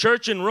to the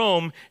church in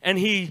Rome and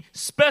he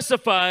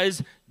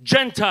specifies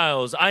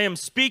Gentiles. I am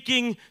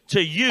speaking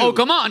to you. Oh,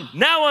 come on.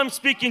 Now I'm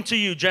speaking to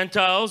you,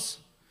 Gentiles.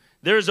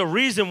 There's a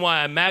reason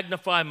why I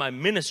magnify my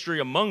ministry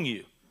among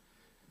you.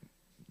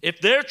 If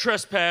their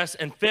trespass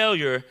and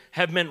failure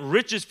have meant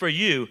riches for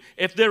you,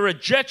 if their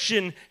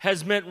rejection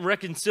has meant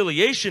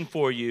reconciliation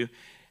for you,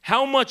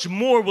 how much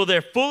more will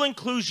their full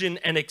inclusion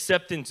and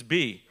acceptance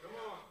be?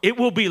 It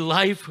will be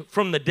life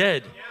from the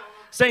dead.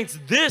 Saints,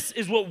 this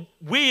is what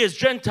we as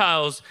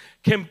Gentiles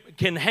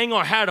can hang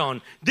our hat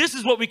on. This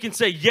is what we can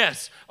say,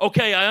 yes,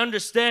 okay, I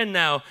understand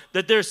now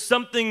that there's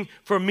something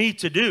for me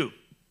to do.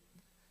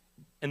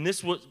 And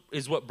this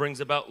is what brings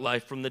about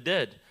life from the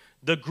dead.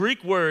 The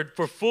Greek word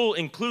for full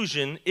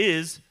inclusion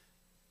is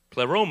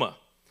pleroma.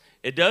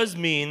 It does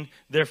mean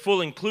their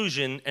full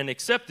inclusion and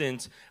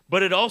acceptance,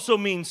 but it also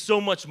means so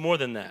much more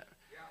than that.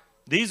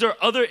 These are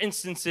other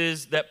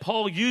instances that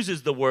Paul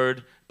uses the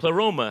word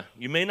pleroma.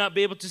 You may not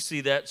be able to see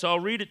that, so I'll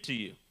read it to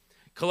you.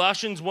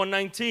 Colossians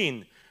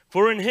 1:19,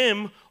 for in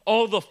him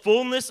all the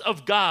fullness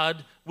of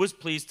God was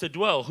pleased to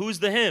dwell. Who's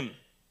the him?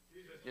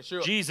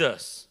 Yeshua.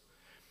 Jesus.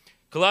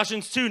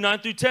 Colossians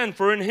 2:9-10,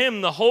 for in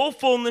him the whole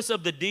fullness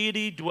of the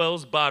deity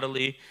dwells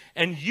bodily,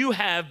 and you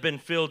have been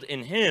filled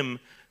in him,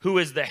 who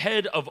is the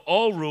head of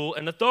all rule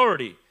and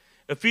authority.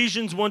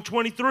 Ephesians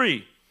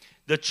 1:23,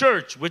 the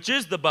church, which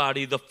is the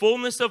body, the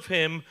fullness of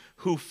him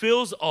who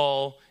fills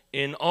all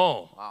in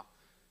all. Wow.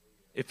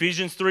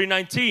 Ephesians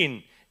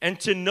 3:19, and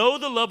to know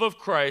the love of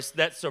Christ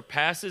that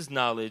surpasses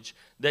knowledge,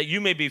 that you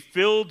may be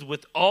filled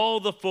with all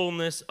the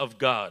fullness of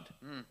God.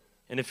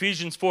 And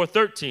Ephesians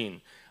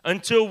 4:13,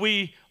 until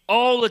we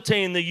all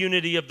attain the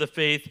unity of the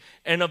faith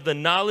and of the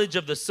knowledge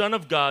of the Son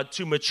of God,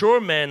 to mature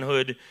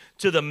manhood,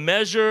 to the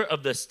measure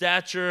of the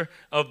stature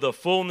of the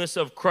fullness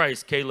of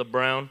Christ. Caleb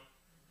Brown.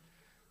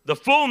 The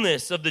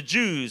fullness of the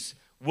Jews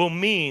will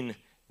mean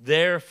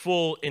their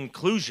full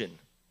inclusion.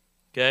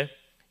 Okay?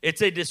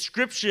 It's a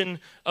description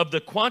of the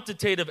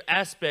quantitative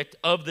aspect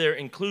of their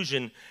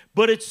inclusion,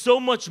 but it's so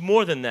much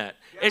more than that.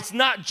 It's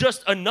not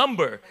just a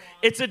number.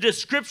 It's a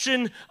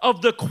description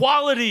of the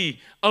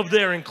quality of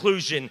their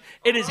inclusion.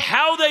 It is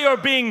how they are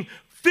being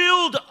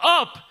filled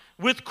up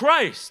with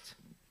Christ.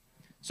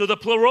 So the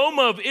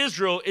pleroma of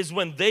Israel is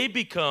when they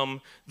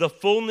become the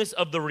fullness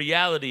of the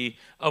reality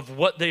of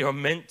what they are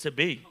meant to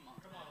be.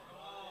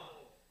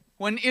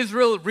 When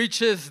Israel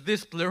reaches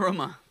this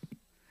pleroma,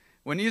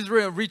 when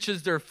Israel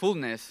reaches their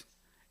fullness,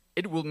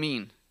 it will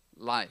mean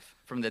life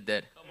from the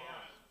dead.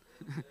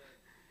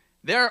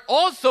 They are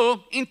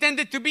also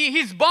intended to be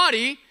his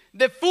body,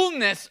 the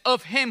fullness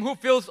of him who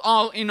fills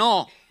all in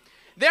all.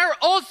 They are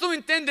also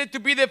intended to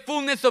be the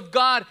fullness of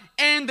God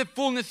and the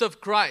fullness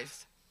of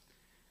Christ.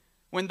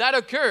 When that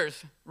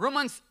occurs,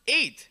 Romans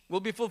 8 will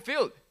be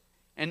fulfilled,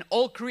 and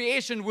all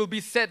creation will be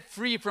set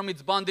free from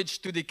its bondage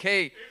to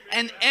decay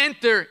and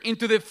enter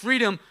into the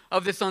freedom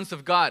of the sons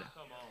of God.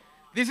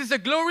 This is a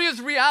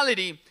glorious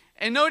reality,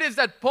 and notice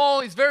that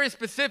Paul is very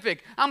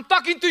specific. I'm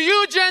talking to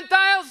you,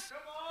 Gentiles.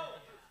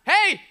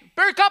 Hey,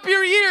 perk up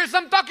your ears,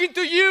 I'm talking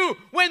to you.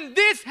 When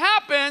this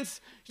happens,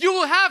 you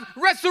will have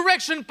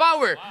resurrection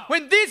power. Wow.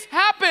 When this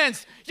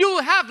happens, you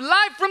will have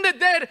life from the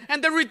dead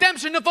and the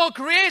redemption of all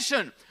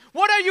creation.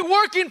 What are you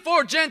working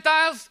for,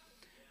 Gentiles?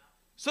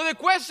 So the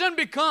question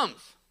becomes,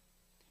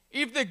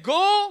 if the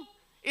goal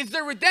is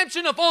the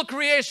redemption of all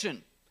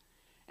creation,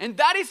 and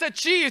that is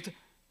achieved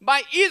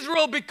by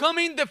Israel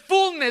becoming the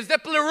fullness, the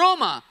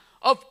pleroma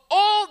of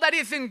all that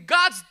is in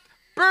God's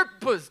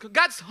purpose,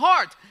 God's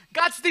heart,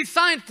 God's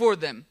design for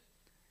them.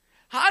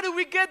 How do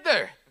we get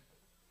there?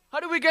 How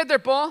do we get there,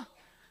 Paul?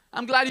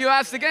 I'm glad you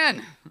asked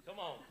again. Come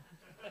on.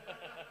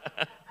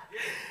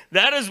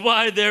 That is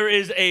why there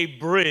is a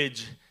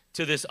bridge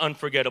to this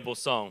unforgettable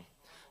song.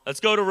 Let's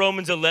go to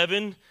Romans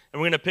 11, and we're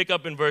going to pick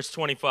up in verse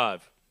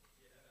 25.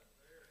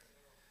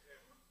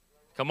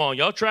 Come on,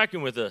 y'all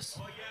tracking with us.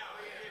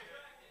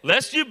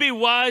 Lest you be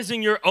wise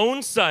in your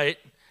own sight,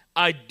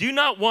 I do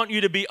not want you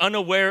to be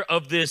unaware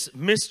of this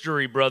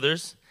mystery,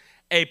 brothers.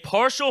 A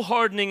partial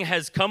hardening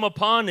has come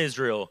upon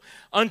Israel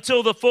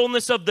until the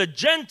fullness of the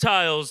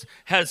Gentiles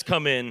has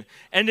come in.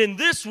 And in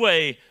this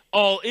way,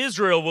 all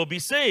Israel will be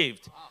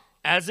saved.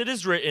 As it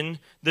is written,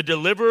 the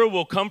deliverer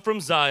will come from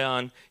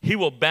Zion. He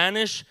will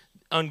banish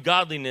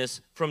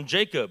ungodliness from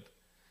Jacob.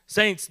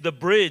 Saints, the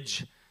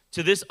bridge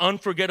to this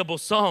unforgettable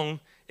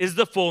song is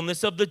the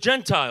fullness of the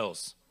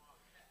Gentiles.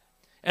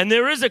 And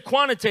there is a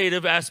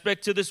quantitative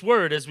aspect to this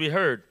word, as we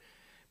heard.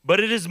 But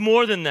it is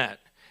more than that.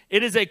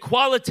 It is a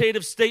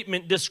qualitative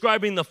statement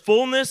describing the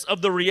fullness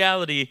of the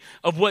reality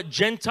of what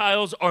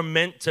Gentiles are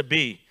meant to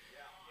be.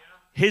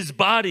 His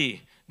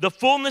body, the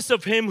fullness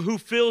of him who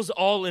fills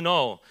all in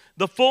all,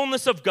 the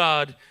fullness of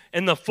God,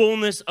 and the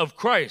fullness of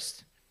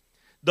Christ.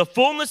 The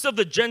fullness of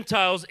the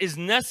Gentiles is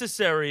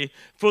necessary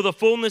for the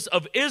fullness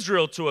of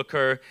Israel to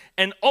occur,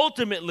 and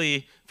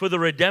ultimately for the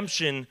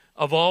redemption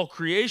of all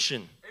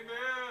creation. Amen.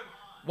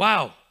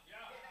 Wow.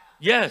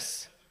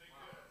 Yes.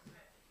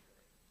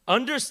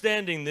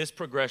 Understanding this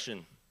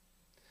progression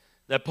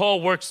that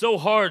Paul worked so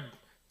hard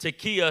to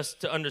key us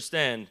to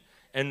understand,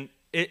 and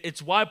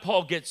it's why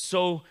Paul gets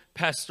so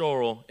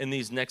pastoral in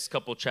these next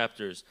couple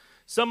chapters.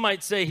 Some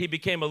might say he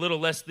became a little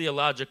less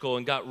theological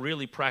and got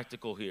really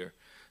practical here.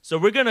 So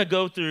we're going to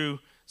go through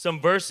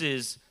some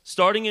verses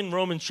starting in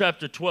Romans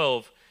chapter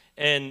 12,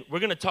 and we're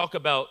going to talk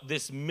about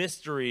this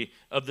mystery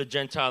of the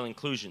Gentile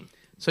inclusion.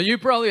 So you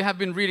probably have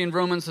been reading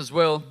Romans as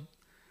well,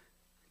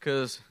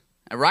 because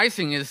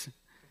Rising is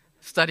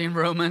studying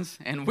Romans,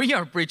 and we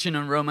are preaching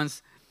on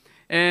Romans.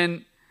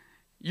 And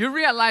you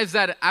realize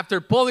that after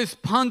Paul is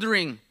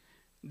pondering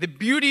the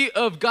beauty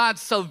of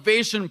God's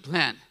salvation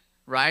plan,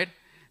 right?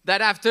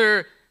 That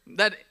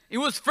it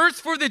was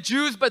first for the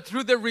Jews, but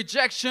through the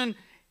rejection,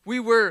 we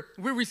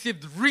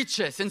received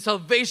riches and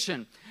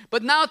salvation.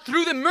 But now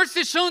through the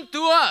mercy shown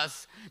to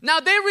us, now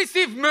they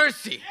receive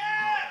mercy.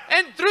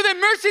 And through the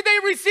mercy they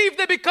receive,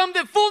 they become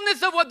the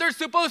fullness of what they're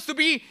supposed to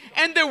be.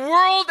 And the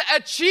world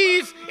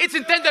achieves its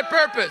intended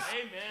purpose.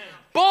 Amen.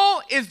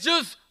 Paul is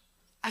just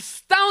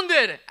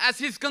astounded as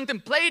he's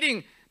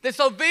contemplating the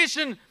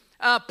salvation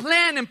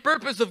plan and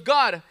purpose of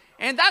God.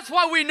 And that's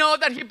why we know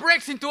that he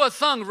breaks into a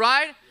song,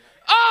 right?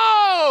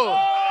 Oh!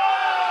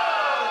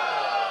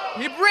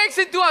 He breaks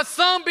into a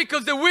song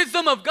because the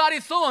wisdom of God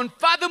is so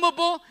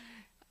unfathomable.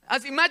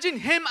 As imagine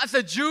him as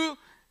a Jew,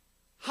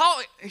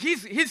 how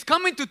he's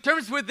coming to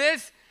terms with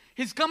this.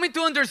 He's coming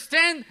to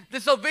understand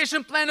the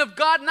salvation plan of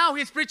God. Now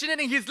he's preaching it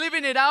and he's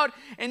living it out.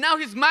 And now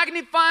he's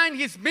magnifying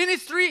his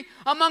ministry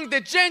among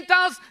the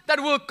Gentiles that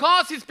will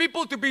cause his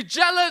people to be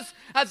jealous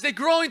as they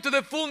grow into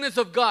the fullness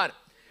of God.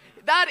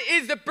 That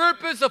is the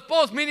purpose of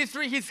Paul's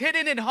ministry. He's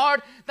hitting it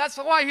hard. That's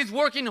why he's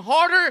working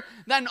harder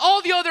than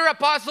all the other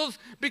apostles,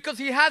 because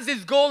he has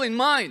this goal in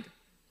mind.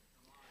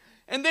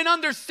 And then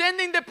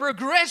understanding the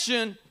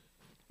progression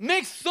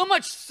makes so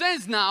much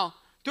sense now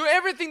to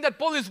everything that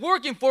Paul is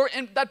working for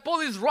and that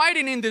Paul is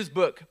writing in this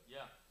book. Yeah.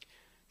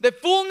 The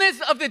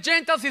fullness of the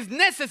Gentiles is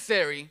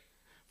necessary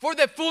for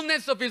the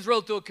fullness of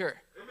Israel to occur.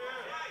 Amen.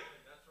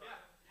 That's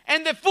right.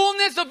 And the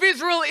fullness of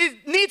Israel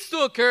needs to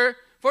occur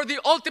for the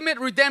ultimate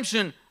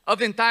redemption of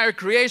the entire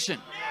creation.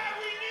 Yeah,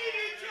 we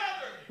need each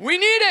other. We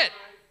need it.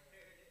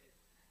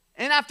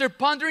 And after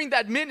pondering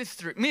that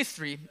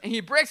mystery, and he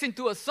breaks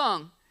into a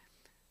song,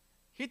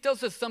 he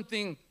tells us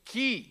something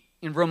key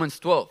in Romans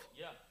 12.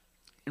 Yeah.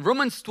 In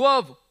Romans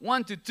 12,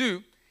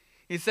 1-2,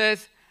 he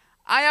says,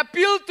 I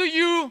appeal to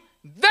you,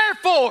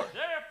 therefore.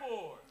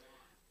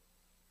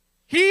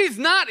 He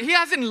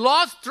hasn't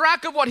lost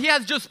track of what he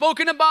has just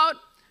spoken about.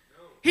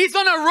 No. He's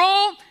on a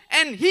roll,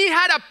 and he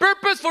had a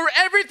purpose for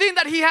everything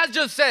that he has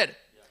just said.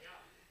 Yeah.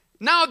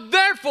 Now,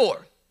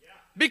 therefore,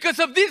 because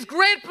of this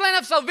great plan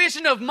of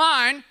salvation of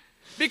mine,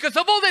 because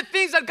of all the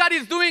things that God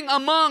is doing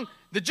among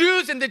the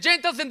Jews and the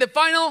Gentiles in the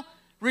final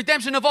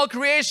redemption of all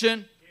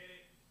creation,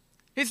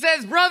 he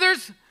says,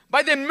 brothers,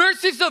 by the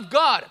mercies of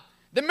God,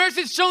 the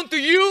mercies shown to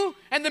you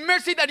and the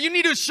mercy that you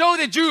need to show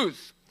the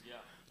Jews,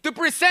 to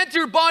present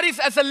your bodies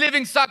as a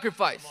living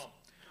sacrifice,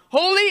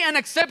 holy and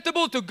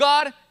acceptable to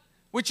God,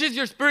 which is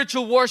your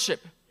spiritual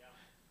worship.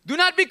 Do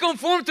not be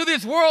conformed to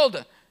this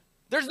world.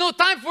 There's no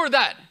time for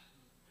that.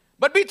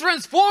 But be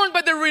transformed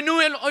by the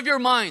renewal of your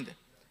mind,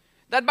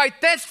 that by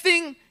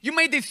testing you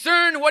may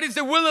discern what is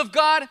the will of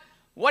God,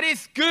 what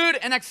is good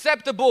and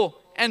acceptable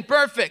and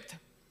perfect.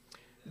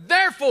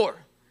 Therefore,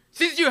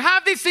 since you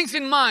have these things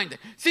in mind,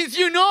 since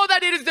you know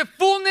that it is the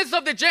fullness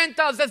of the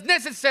Gentiles that's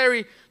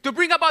necessary to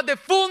bring about the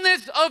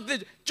fullness of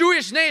the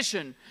Jewish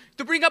nation,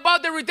 to bring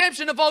about the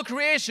redemption of all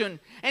creation,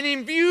 and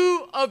in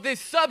view of this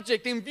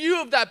subject, in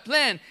view of that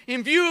plan,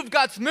 in view of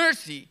God's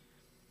mercy,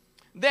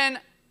 then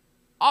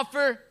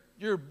offer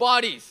your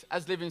bodies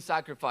as living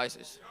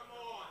sacrifices.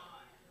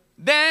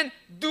 Then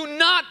do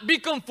not be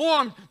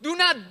conformed. Do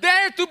not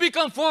dare to be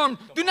conformed.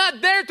 Do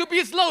not dare to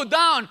be slowed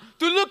down,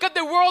 to look at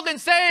the world and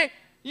say,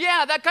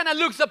 yeah, that kind of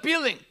looks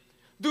appealing.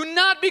 Do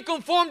not be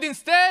conformed.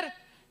 Instead,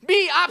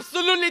 be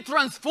absolutely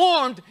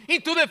transformed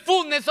into the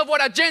fullness of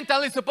what a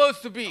Gentile is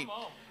supposed to be.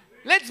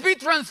 Let's be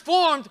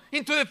transformed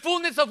into the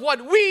fullness of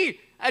what we,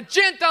 a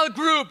Gentile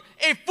group,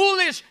 a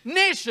foolish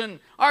nation,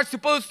 are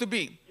supposed to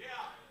be.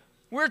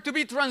 We're to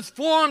be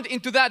transformed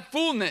into that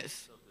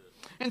fullness.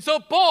 And so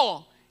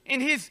Paul, in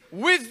his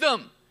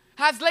wisdom,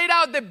 has laid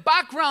out the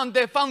background,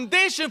 the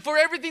foundation for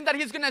everything that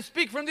he's going to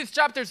speak from this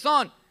chapters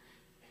on.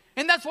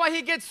 And that's why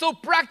he gets so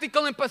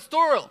practical and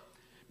pastoral.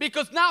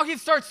 Because now he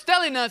starts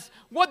telling us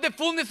what the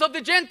fullness of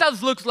the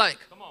Gentiles looks like.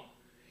 Come on.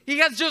 He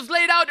has just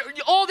laid out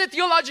all the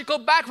theological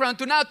background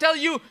to now tell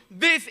you,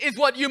 this is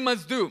what you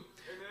must do. Amen.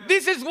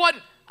 This is what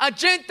a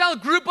Gentile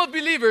group of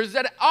believers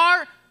that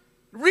are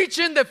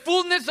reaching the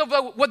fullness of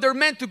what they're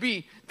meant to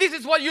be. This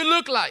is what you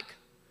look like.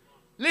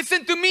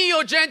 Listen to me,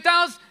 O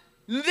Gentiles.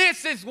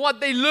 This is what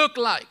they look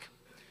like.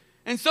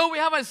 And so we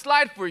have a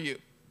slide for you.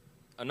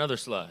 Another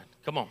slide.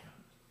 Come on.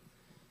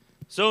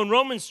 So in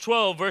Romans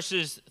 12,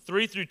 verses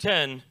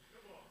 3-10,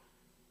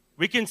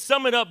 we can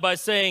sum it up by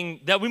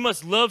saying that we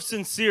must love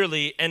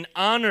sincerely and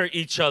honor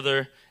each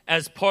other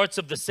as parts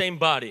of the same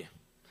body.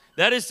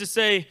 That is to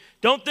say,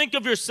 don't think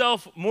of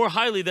yourself more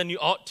highly than you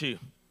ought to.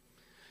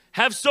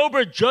 Have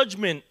sober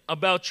judgment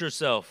about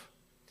yourself.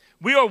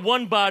 We are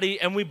one body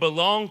and we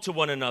belong to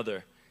one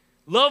another.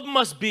 Love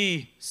must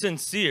be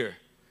sincere.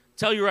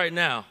 Tell you right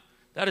now,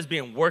 that is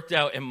being worked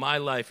out in my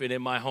life and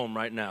in my home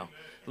right now.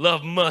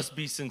 Love must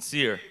be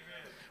sincere.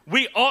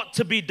 We ought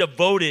to be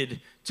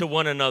devoted to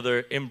one another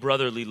in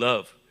brotherly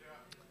love.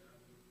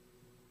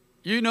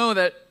 You know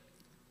that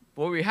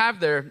what we have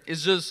there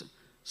is just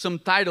some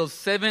titles,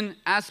 7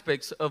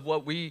 aspects of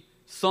what we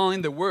saw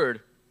in the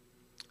Word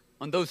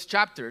on those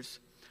chapters.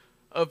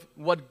 of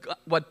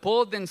what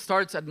Paul then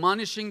starts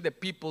admonishing the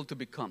people to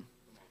become,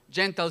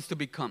 Gentiles to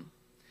become.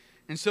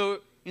 And so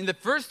in the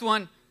first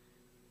one,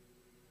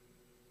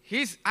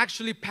 he's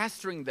actually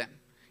pastoring them.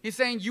 He's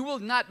saying, you will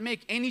not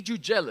make any Jew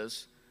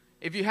jealous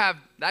if you have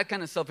that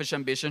kind of selfish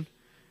ambition.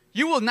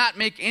 You will not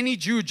make any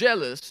Jew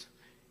jealous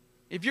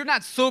if you're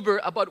not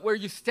sober about where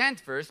you stand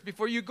first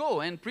before you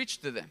go and preach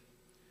to them.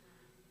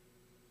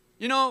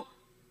 You know,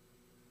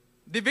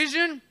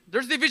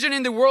 there's division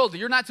in the world.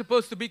 You're not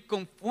supposed to be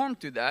conformed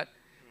to that.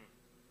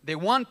 The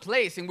one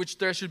place in which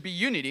there should be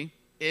unity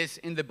is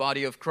in the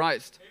body of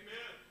Christ. Amen.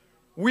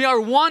 We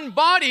are one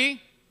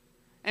body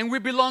and we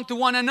belong to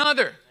one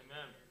another.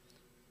 Amen.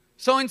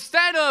 So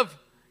instead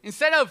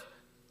of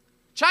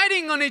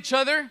chiding on each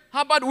other,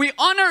 how about we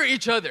honor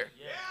each other?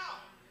 Yeah.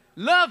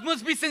 Love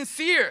must be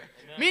sincere.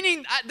 Amen.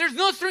 Meaning there's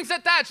no strings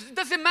attached. It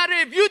doesn't matter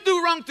if you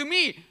do wrong to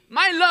me.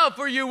 My love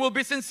for you will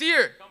be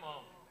sincere. Come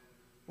on.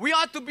 We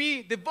ought to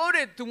be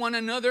devoted to one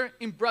another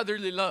in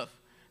brotherly love.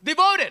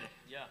 Devoted.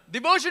 Yeah.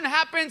 Devotion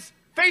happens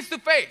face to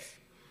face.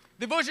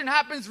 Devotion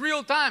happens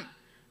real time.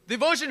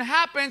 Devotion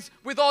happens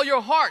with all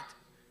your heart.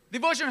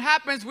 Devotion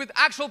happens with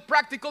actual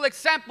practical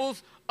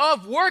examples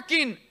of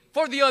working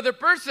for the other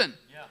person.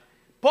 Yeah.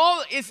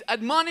 Paul is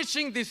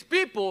admonishing these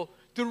people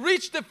to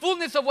reach the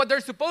fullness of what they're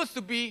supposed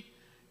to be,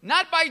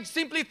 not by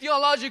simply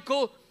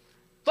theological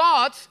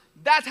thoughts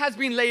that has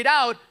been laid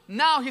out.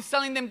 Now he's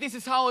telling them this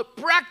is how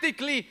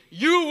practically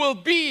you will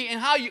be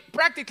and how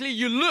practically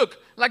you look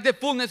like the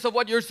fullness of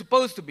what you're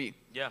supposed to be.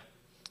 Yeah.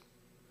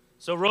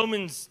 So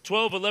Romans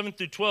 12, 11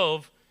 through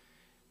 12,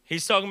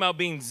 he's talking about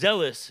being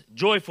zealous,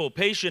 joyful,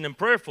 patient, and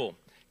prayerful.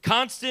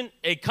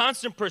 A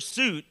constant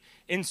pursuit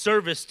in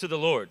service to the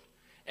Lord.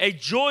 A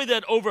joy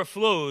that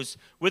overflows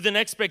with an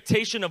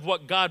expectation of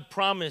what God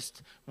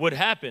promised would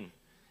happen.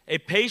 A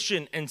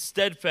patient and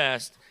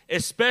steadfast,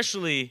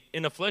 especially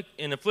in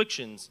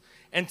afflictions.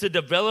 And to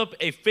develop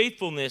a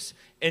faithfulness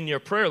in your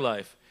prayer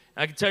life.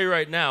 I can tell you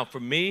right now, for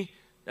me,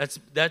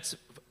 that's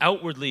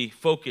outwardly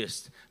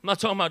focused. I'm not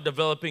talking about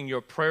developing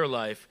your prayer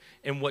life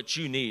and what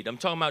you need. I'm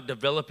talking about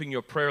developing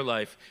your prayer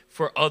life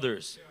for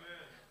others.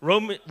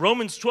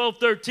 Romans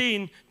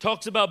 12:13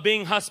 talks about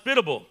being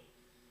hospitable.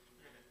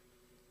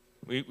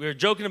 We were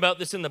joking about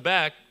this in the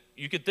back.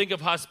 You could think of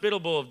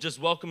hospitable of just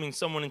welcoming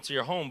someone into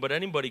your home, but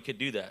anybody could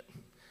do that.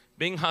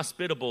 Being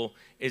hospitable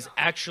is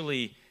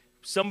actually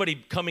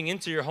somebody coming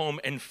into your home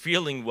and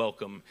feeling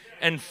welcome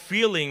and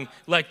feeling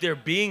like they're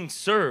being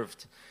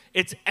served.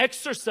 It's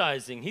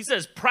exercising. He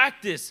says,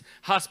 practice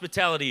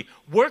hospitality.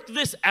 Work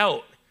this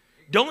out.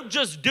 Don't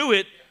just do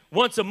it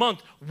once a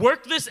month.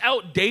 Work this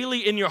out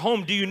daily in your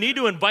home. Do you need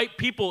to invite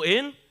people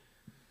in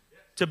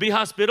to be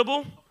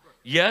hospitable?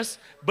 Yes.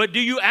 But do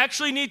you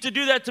actually need to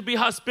do that to be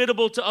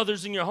hospitable to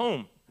others in your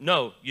home?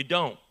 No, you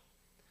don't.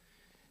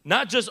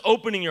 Not just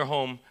opening your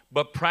home,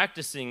 but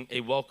practicing a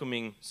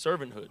welcoming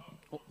servanthood.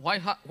 Why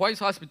is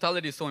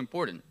hospitality so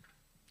important?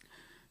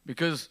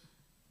 Because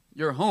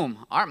your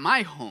home,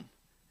 my home,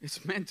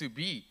 is meant to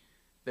be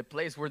the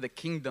place where the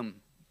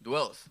kingdom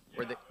dwells.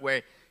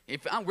 Yeah.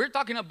 We're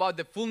talking about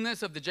the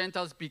fullness of the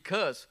Gentiles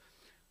because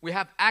we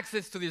have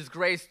access to this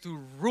grace to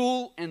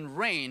rule and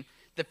reign.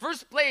 The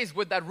first place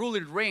where that rule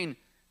and reign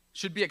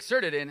should be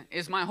exerted in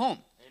is my home.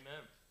 Amen.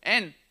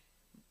 And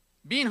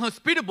being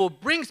hospitable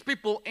brings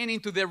people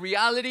into the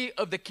reality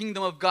of the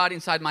kingdom of God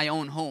inside my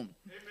own home.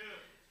 Amen.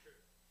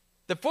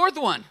 The fourth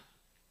one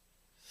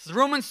is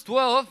Romans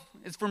 12.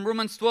 It's from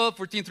Romans 12,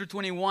 14 through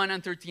 21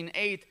 and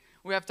 13:8.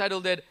 We have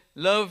titled it,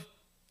 Love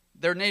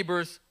Their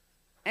Neighbors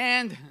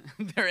and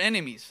Their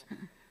Enemies.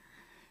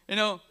 You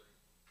know,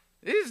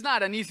 this is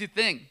not an easy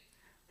thing.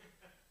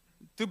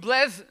 To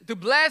bless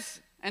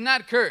and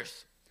not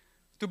curse.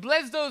 To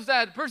bless those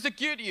that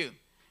persecute you.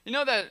 You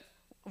know that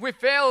we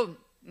fail,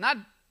 not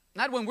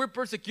when we're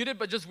persecuted,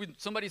 but just when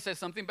somebody says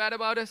something bad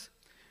about us.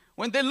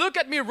 When they look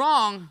at me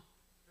wrong,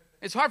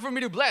 it's hard for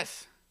me to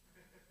bless.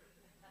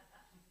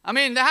 I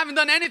mean, they haven't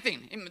done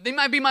anything. They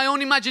might be my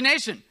own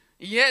imagination.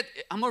 Yet,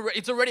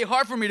 it's already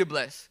hard for me to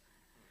bless.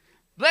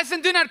 Bless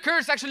and do not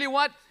curse. Actually,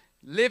 what?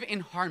 Live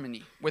in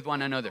harmony with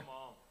one another.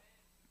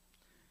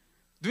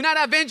 Do not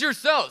avenge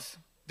yourselves.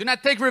 Do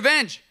not take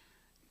revenge.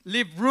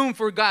 Leave room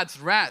for God's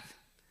wrath.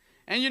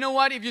 And you know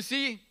what?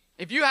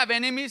 If you have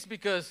enemies,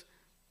 because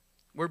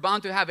we're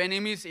bound to have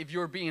enemies if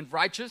you're being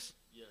righteous,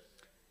 yes.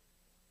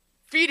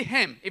 Feed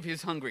him if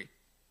he's hungry.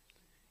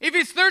 If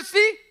he's thirsty,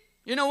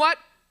 you know what?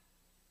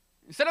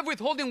 Instead of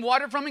withholding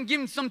water from him,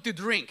 give him something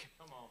to drink.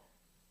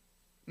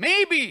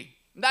 Maybe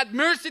that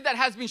mercy that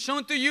has been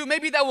shown to you,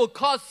 maybe that will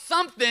cause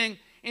something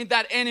in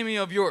that enemy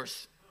of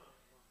yours.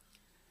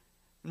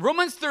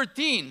 Romans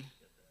 13,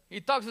 he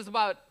talks us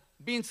about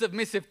being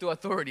submissive to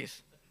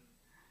authorities.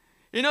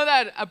 You know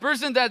that a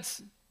person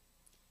that's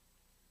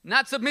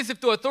not submissive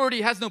to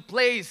authority has no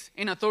place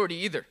in authority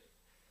either.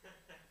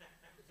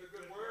 It's a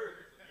good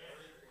word.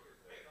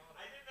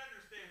 I didn't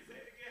understand. Say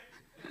it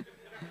again.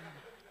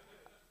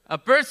 A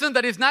person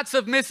that is not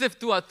submissive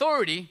to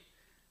authority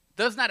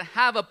does not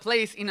have a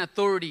place in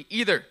authority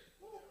either.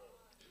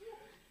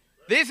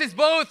 This is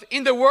both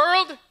in the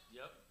world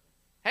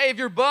Hey, if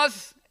your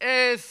boss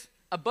is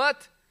a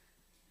butt,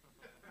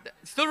 that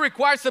still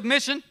requires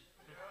submission.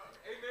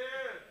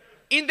 Amen.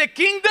 In the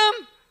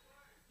kingdom,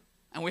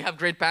 and we have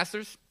great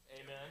pastors.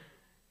 Amen.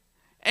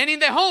 And in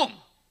the home,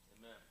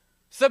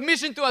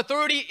 submission to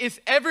authority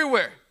is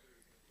everywhere.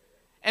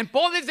 And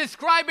Paul is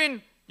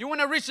describing, you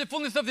want to reach the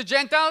fullness of the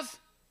Gentiles?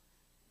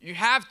 You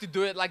have to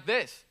do it like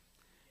this.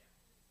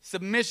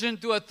 Submission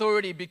to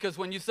authority, because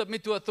when you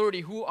submit to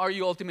authority, who are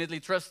you ultimately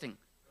trusting?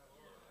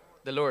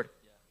 The Lord.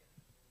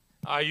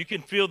 All right, you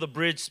can feel the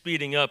bridge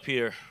speeding up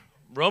here.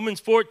 Romans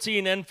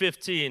 14 and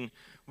 15,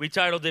 we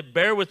titled it,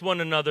 Bear with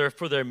one another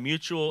for their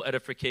mutual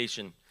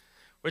edification.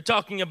 We're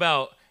talking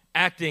about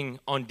acting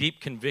on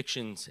deep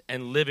convictions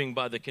and living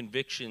by the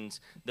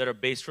convictions that are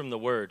based from the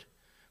Word.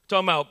 We're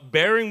talking about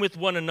bearing with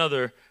one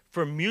another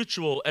for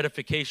mutual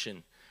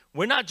edification.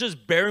 We're not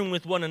just bearing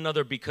with one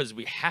another because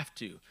we have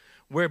to.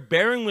 We're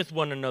bearing with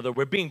one another.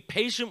 We're being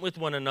patient with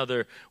one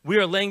another. We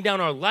are laying down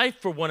our life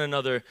for one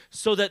another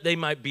so that they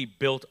might be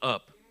built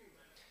up.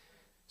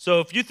 So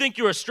if you think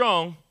you are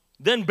strong,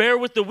 then bear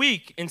with the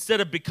weak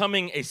instead of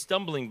becoming a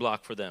stumbling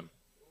block for them.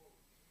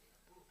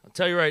 I'll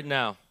tell you right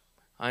now,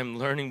 I'm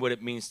learning what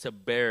it means to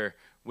bear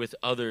with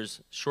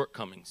others'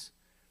 shortcomings.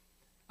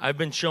 I've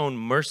been shown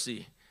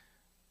mercy.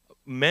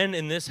 Men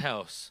in this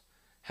house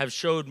have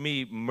showed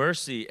me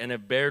mercy and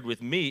have bared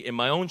with me in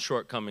my own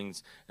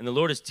shortcomings, and the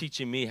Lord is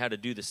teaching me how to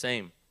do the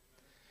same.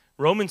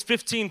 Romans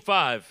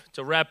 15:5,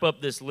 to wrap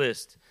up this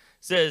list,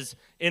 says,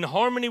 in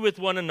harmony with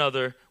one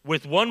another,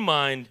 with one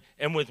mind,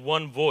 and with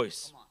one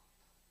voice.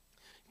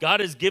 God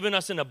has given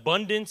us an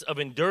abundance of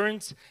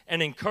endurance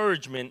and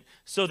encouragement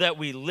so that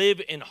we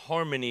live in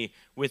harmony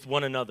with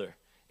one another.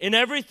 In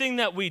everything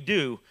that we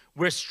do,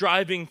 we're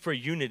striving for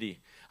unity.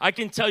 I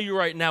can tell you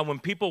right now, when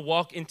people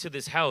walk into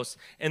this house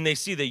and they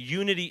see the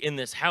unity in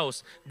this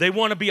house, they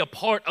want to be a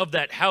part of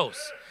that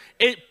house.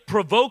 It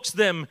provokes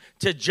them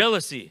to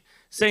jealousy.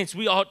 Saints,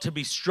 we ought to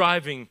be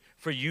striving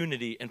for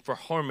unity and for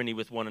harmony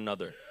with one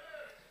another.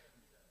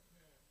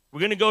 We're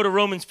going to go to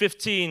Romans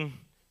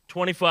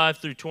 15:25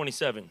 through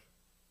 27.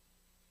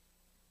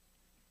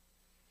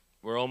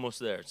 We're almost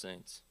there,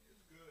 saints.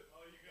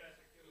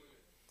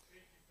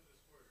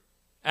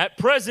 At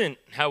present,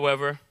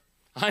 however,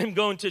 I am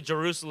going to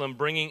Jerusalem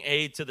bringing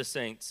aid to the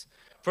saints.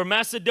 For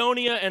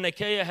Macedonia and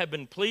Achaia have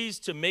been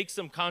pleased to make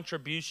some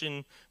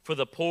contribution for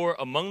the poor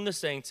among the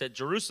saints at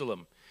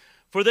Jerusalem,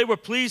 for they were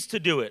pleased to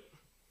do it.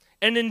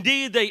 And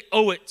indeed, they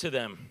owe it to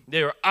them.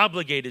 They are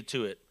obligated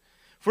to it.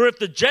 For if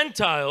the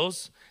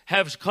Gentiles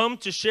have come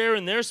to share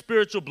in their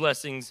spiritual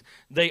blessings,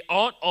 they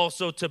ought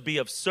also to be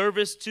of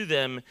service to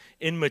them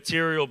in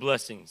material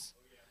blessings.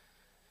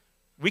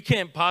 We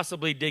can't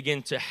possibly dig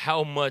into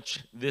how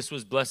much this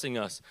was blessing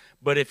us,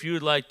 but if you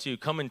would like to,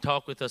 come and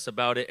talk with us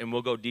about it and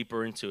we'll go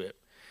deeper into it.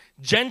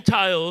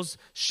 Gentiles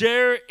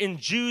share in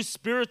Jews'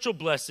 spiritual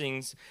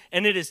blessings,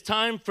 and it is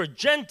time for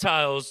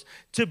Gentiles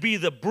to be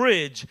the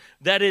bridge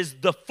that is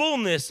the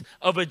fullness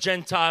of a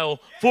Gentile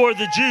for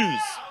the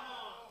Jews.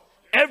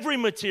 Every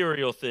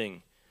material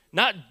thing,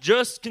 not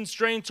just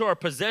constrained to our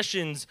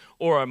possessions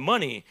or our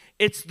money,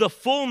 it's the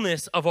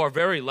fullness of our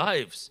very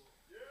lives.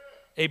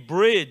 A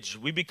bridge,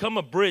 we become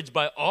a bridge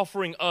by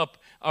offering up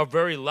our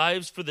very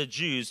lives for the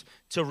Jews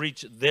to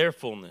reach their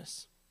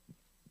fullness.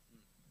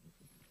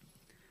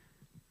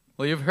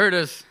 Well, you've heard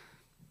us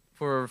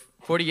for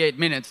 48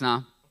 minutes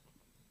now.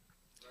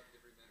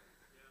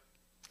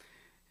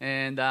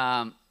 And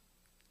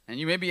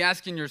you may be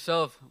asking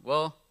yourself,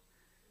 well,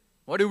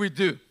 what do we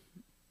do?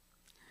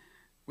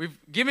 We've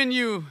given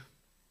you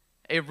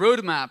a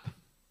roadmap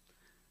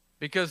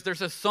because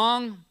there's a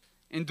song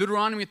in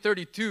Deuteronomy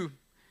 32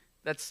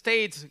 that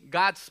states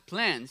God's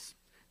plans,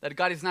 that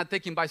God is not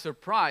taken by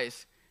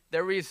surprise.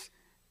 There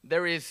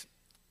is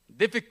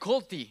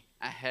difficulty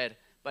ahead,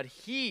 but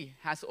He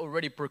has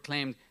already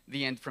proclaimed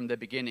the end from the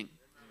beginning.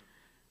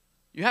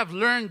 You have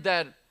learned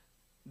that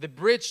the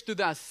bridge to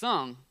that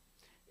song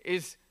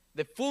is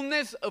the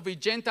fullness of a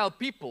Gentile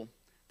people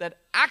that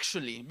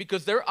actually,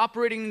 because they're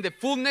operating in the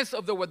fullness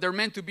of what they're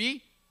meant to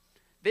be,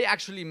 they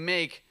actually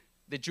make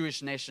the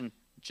Jewish nation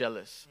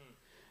jealous.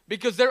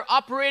 Because they're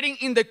operating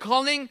in the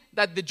calling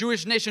that the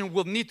Jewish nation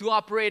will need to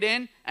operate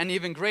in, and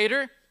even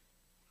greater,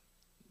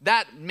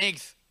 that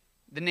makes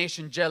the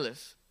nation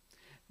jealous.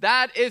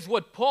 That is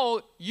what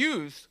Paul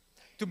used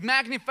to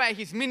magnify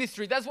his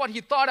ministry. That's what he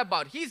thought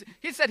about. He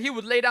said he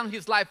would lay down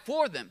his life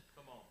for them.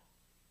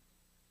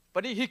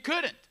 But he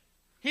couldn't.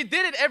 He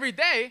did it every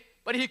day,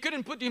 but he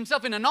couldn't put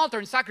himself in an altar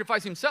and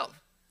sacrifice himself.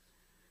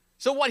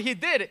 So what he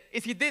did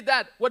is he did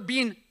that, what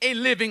being a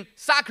living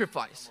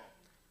sacrifice.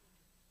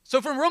 So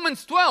from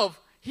Romans 12,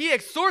 he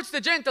exhorts the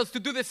Gentiles to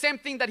do the same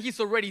thing that he's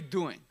already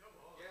doing.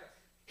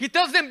 He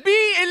tells them,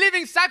 be a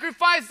living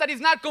sacrifice that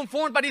is not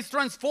conformed but is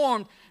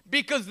transformed,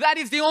 because that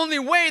is the only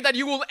way that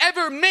you will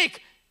ever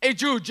make a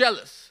Jew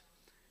jealous.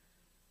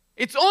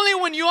 It's only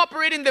when you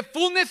operate in the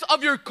fullness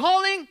of your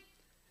calling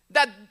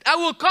that I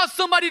will cause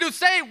somebody to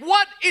say,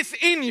 what is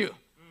in you?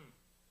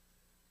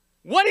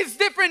 What is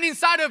different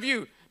inside of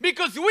you?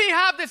 Because we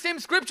have the same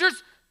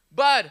scriptures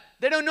but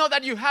they don't know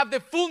that you have the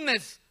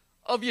fullness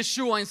of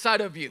Yeshua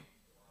inside of you.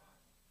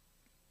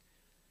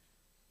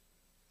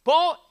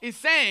 Paul is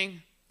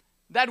saying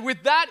that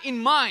with that in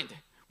mind,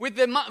 with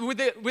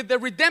the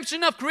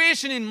redemption of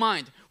creation in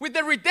mind, with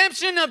the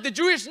redemption of the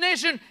Jewish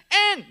nation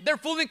and their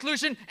full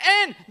inclusion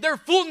and their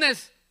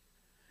fullness,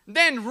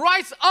 then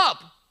rise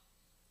up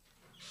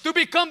to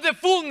become the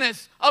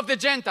fullness of the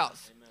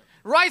Gentiles. Amen.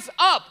 Rise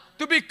up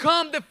to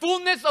become the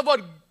fullness of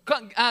what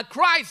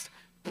Christ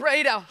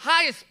paid the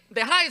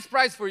highest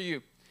price for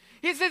you.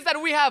 He says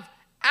that we have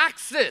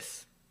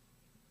access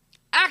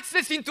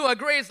into a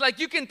grace, like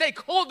you can take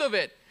hold of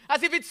it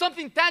as if it's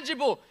something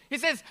tangible. He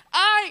says,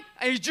 I,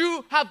 a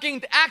Jew, have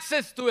gained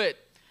access to it.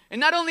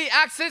 And not only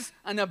access,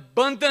 an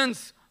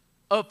abundance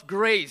of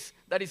grace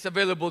that is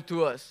available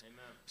to us. Amen.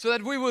 So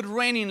that we would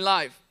reign in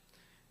life.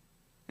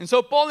 And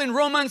so Paul in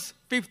Romans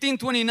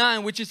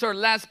 15:29, which is our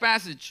last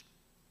passage,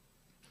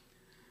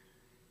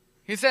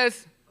 he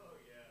says,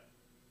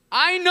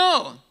 I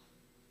know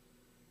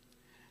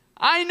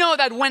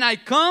that when I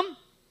come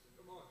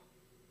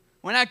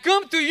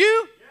to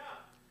you,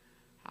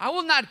 I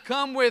will not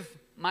come with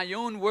my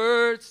own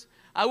words.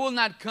 I will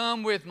not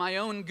come with my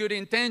own good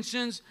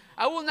intentions.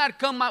 I will not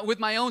come with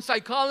my own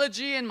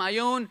psychology and my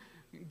own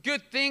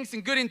good things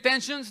and good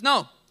intentions.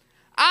 No.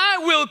 I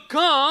will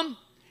come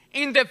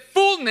in the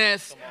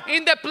fullness,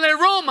 in the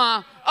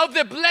pleroma of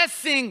the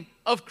blessing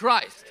of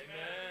Christ. Amen.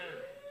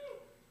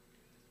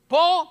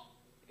 Paul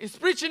is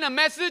preaching a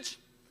message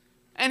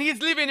and he's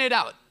living it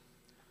out.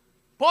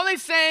 Paul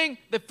is saying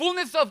the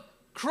fullness of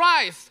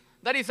Christ,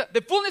 that is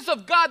the fullness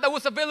of God that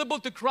was available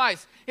to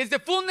Christ, is the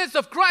fullness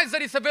of Christ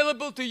that is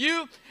available to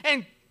you.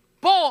 And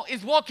Paul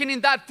is walking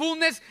in that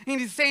fullness and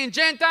he's saying,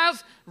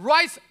 Gentiles,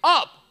 rise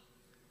up.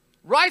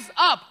 Rise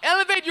up.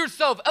 Elevate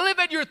yourself.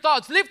 Elevate your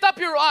thoughts. Lift up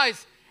your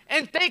eyes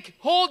and take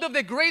hold of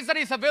the grace that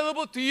is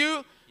available to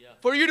you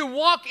for you to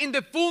walk in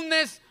the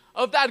fullness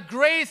of that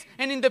grace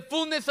and in the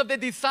fullness of the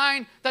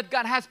design that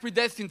God has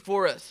predestined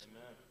for us.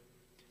 Amen.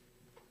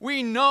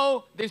 We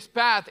know this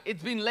path.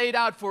 It's been laid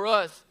out for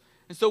us.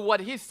 And so what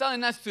he's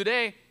telling us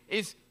today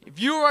is, if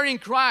you are in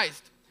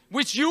Christ,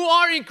 which you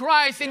are in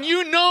Christ, and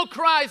you know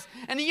Christ,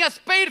 and he has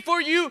paid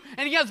for you,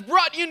 and he has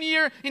brought you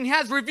near, and he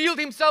has revealed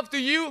himself to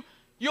you,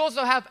 you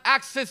also have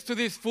access to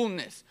this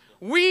fullness.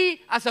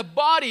 We as a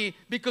body,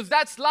 because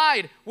that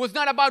slide was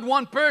not about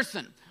one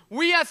person,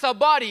 we as a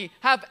body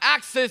have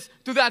access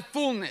to that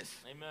fullness.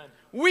 Amen.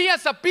 We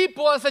as a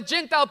people, as a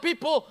Gentile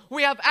people,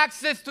 we have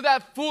access to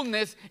that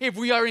fullness if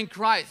we are in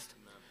Christ.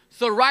 Amen.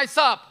 So rise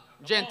up,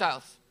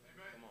 Gentiles.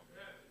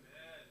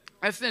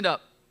 Let's stand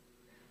up.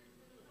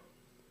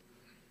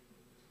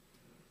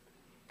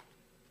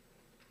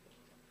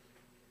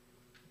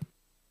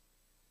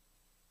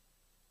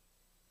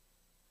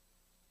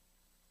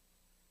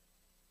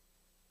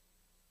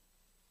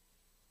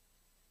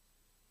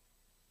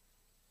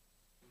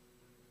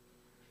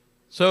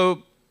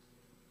 So,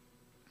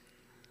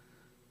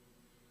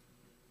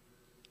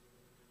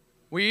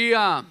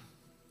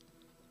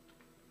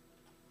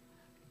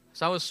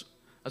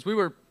 as we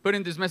were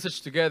putting this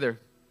message together,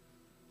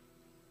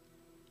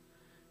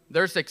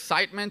 there's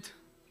excitement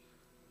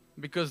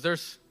because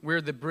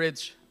we're the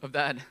bridge of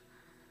that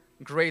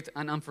great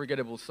and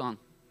unforgettable song.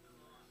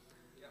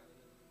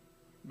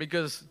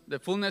 Because the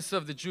fullness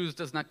of the Jews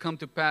does not come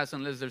to pass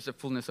unless there's a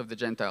fullness of the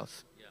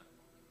Gentiles.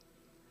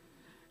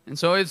 And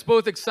so it's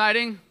both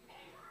exciting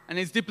and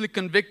it's deeply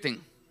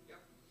convicting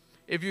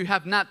if you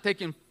have not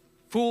taken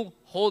full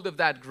hold of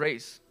that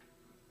grace.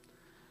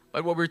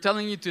 But what we're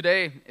telling you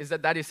today is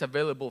that is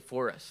available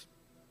for us.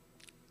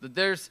 That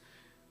there's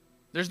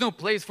no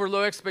place for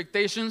low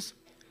expectations.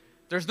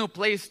 There's no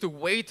place to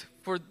wait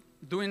for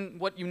doing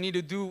what you need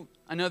to do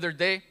another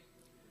day.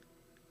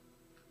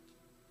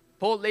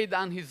 Paul laid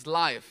down his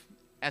life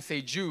as a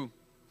Jew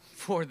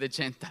for the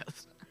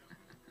Gentiles.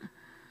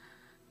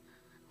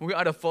 We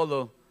ought to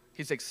follow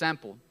his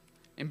example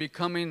in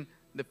becoming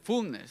the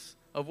fullness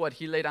of what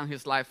he laid down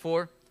his life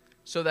for,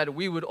 so that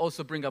we would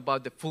also bring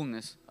about the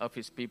fullness of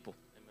his people.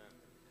 Amen.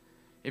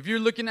 If you're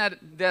looking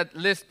at that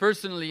list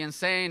personally and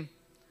saying,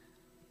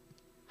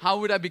 how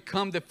would I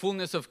become the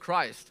fullness of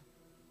Christ?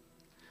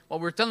 What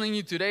we're telling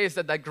you today is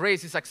that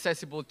grace is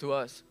accessible to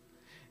us.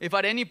 If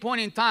at any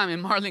point in time,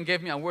 and Marlon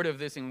gave me a word of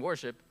this in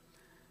worship,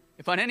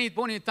 if at any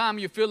point in time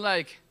you feel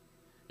like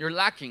you're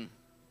lacking,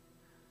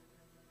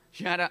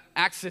 you got to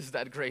access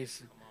that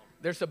grace.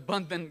 There's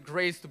abundant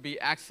grace to be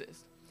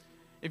accessed.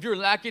 If you're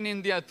lacking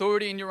in the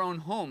authority in your own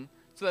home,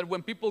 so that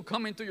when people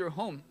come into your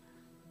home,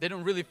 they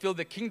don't really feel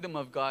the kingdom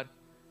of God,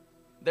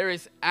 there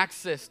is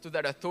access to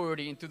that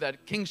authority, into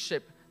that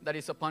kingship that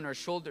is upon our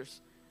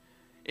shoulders.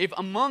 If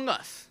among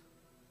us,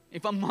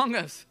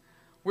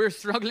 we're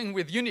struggling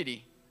with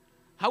unity,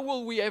 how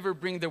will we ever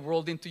bring the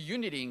world into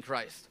unity in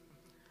Christ?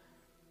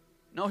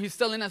 No, he's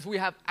telling us we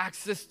have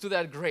access to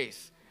that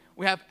grace.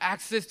 We have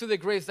access to the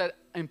grace that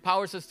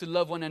empowers us to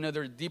love one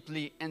another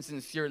deeply and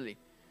sincerely.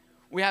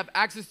 We have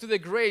access to the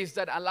grace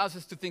that allows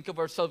us to think of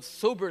ourselves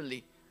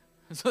soberly,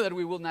 so that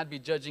we will not be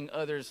judging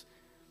others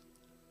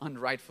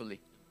unrightfully.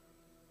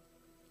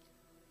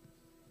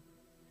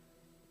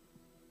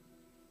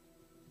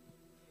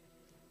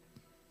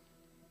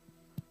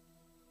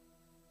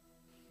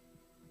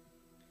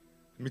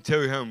 Let me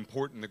tell you how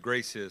important the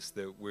grace is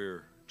that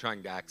we're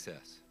trying to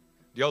access.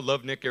 Do y'all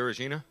love Nick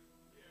Aragina?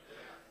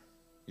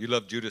 You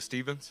love Judah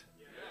Stevens?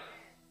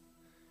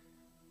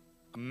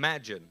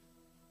 Imagine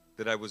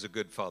that I was a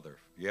good father.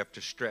 You have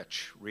to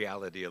stretch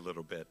reality a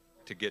little bit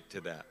to get to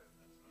that.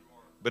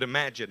 But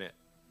imagine it.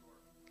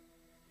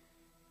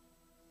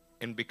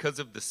 And because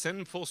of the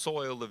sinful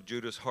soil of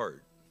Judah's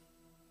heart,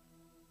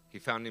 he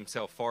found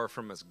himself far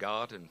from his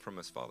God and from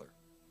his father.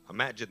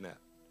 Imagine that,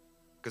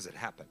 because it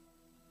happened.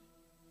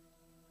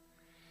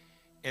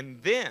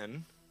 And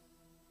then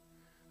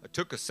I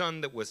took a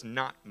son that was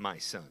not my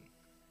son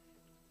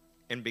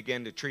and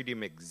began to treat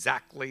him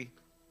exactly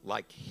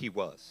like he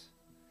was.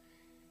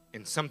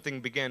 And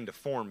something began to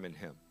form in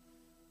him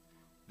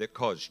that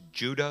caused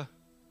Judah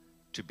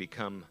to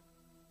become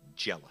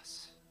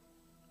jealous.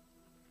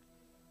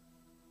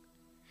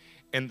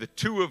 And the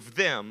two of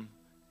them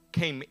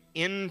came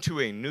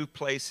into a new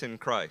place in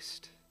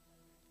Christ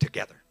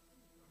together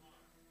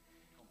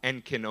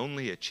and can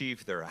only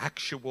achieve their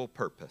actual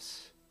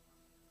purpose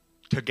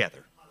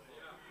together.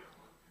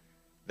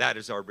 That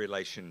is our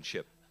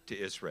relationship to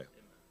Israel.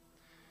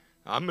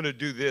 I'm going to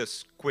do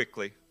this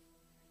quickly,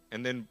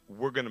 and then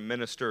we're going to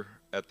minister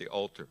at the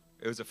altar.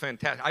 It was a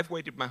fantastic, I've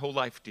waited my whole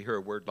life to hear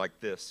a word like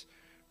this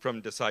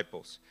from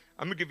disciples.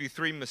 I'm going to give you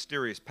 3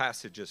 mysterious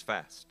passages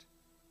fast.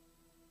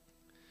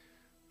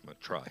 I'm going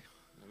to try.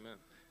 Amen.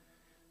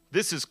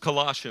 This is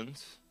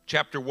Colossians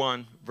chapter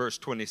 1, verse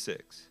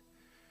 26.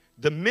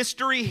 The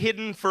mystery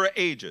hidden for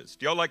ages.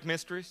 Do y'all like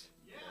mysteries?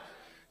 Yes.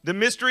 The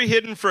mystery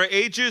hidden for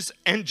ages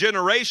and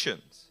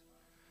generations,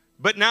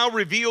 but now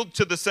revealed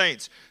to the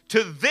saints.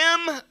 To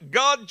them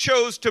God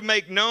chose to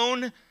make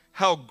known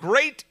how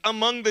great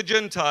among the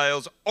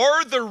Gentiles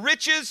are the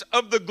riches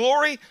of the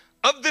glory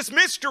of this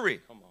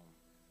mystery,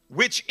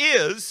 which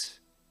is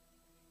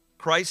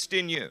Christ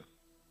in you,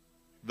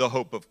 the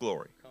hope of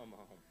glory.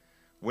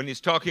 When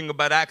he's talking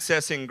about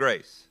accessing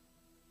grace,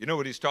 you know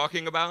what he's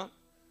talking about?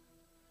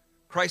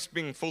 Christ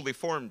being fully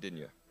formed in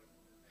you.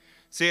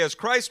 See, as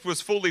Christ was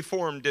fully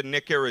formed in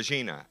Nick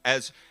Aragina,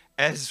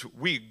 as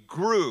we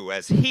grew,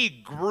 as he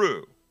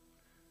grew,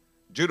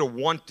 Judah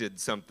wanted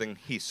something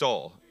he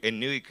saw and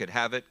knew he could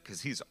have it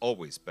because he's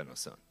always been a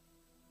son.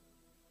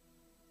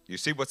 You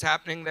see what's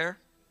happening there?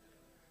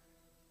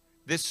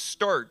 This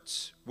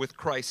starts with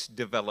Christ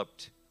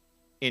developed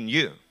in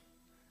you.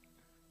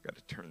 Got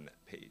to turn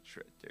that page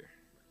right there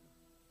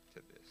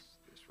to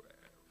this way.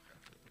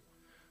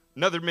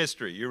 Another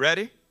mystery. You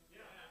ready?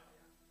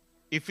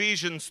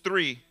 Ephesians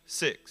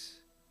 3:6.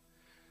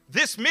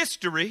 This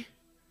mystery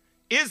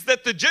is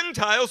that the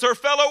Gentiles are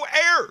fellow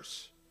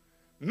heirs,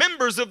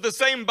 members of the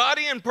same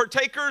body and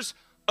partakers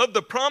of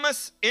the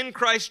promise in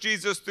Christ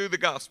Jesus through the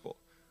gospel.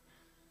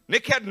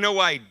 Nick had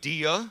no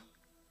idea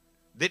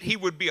that he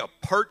would be a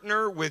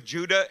partner with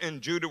Judah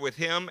and Judah with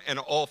him in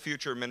all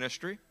future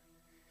ministry.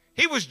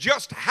 He was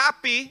just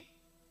happy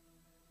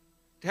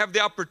to have the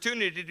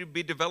opportunity to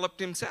be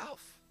developed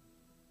himself.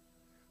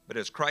 But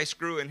as Christ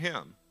grew in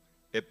him,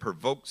 it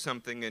provoked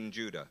something in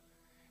Judah.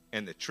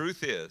 And the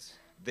truth is,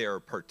 they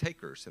are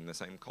partakers in the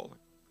same calling.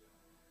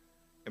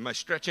 Am I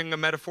stretching a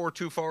metaphor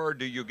too far, or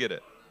do you get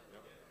it?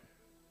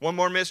 One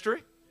more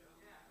mystery?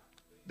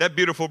 That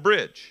beautiful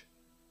bridge.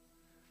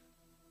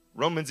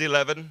 Romans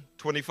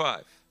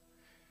 11:25.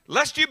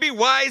 Lest you be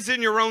wise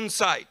in your own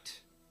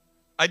sight,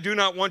 I do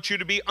not want you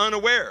to be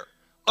unaware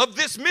of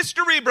this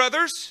mystery,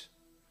 brothers.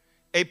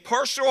 A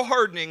partial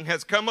hardening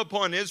has come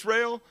upon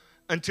Israel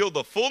until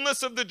the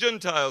fullness of the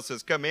Gentiles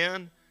has come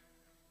in,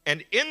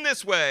 and in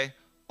this way,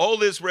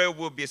 all Israel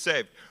will be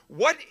saved.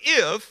 What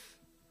if,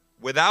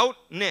 without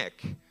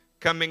Nick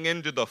coming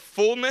into the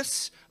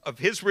fullness of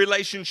his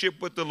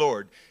relationship with the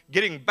Lord,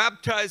 getting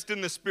baptized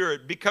in the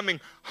Spirit, becoming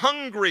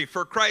hungry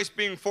for Christ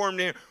being formed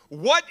in him,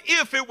 what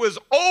if it was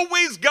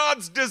always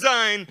God's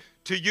design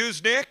to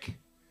use Nick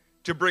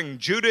to bring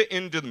Judah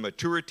into the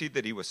maturity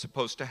that he was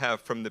supposed to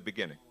have from the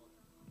beginning?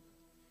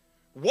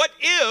 What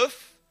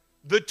if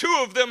the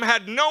two of them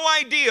had no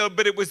idea,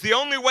 but it was the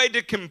only way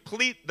to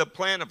complete the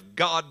plan of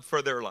God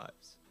for their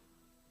lives?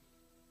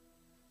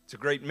 It's a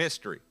great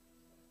mystery,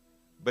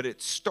 but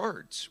it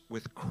starts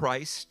with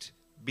Christ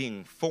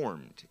being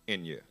formed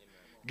in you.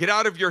 Get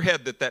out of your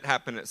head that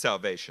happened at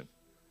salvation.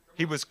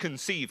 He was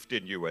conceived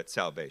in you at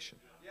salvation.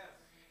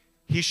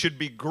 He should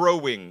be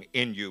growing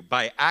in you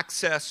by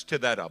access to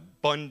that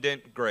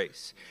abundant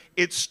grace.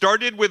 It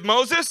started with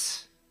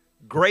Moses,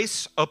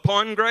 grace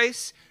upon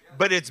grace,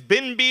 but it's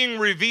been being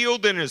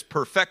revealed and is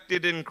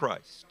perfected in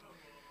Christ.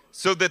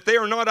 So that they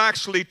are not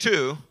actually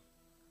two,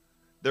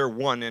 they're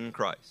one in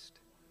Christ.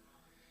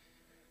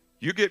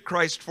 You get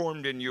Christ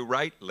formed in you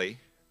rightly,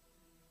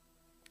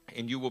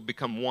 and you will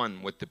become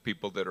one with the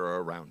people that are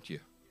around you.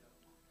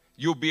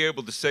 You'll be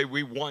able to say,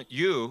 we want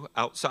you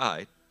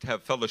outside to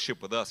have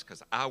fellowship with us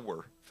because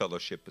our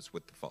fellowship is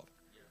with the Father.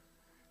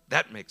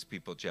 That makes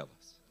people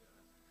jealous.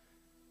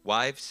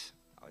 Wives,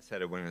 I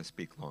said I wasn't going to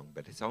speak long,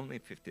 but it's only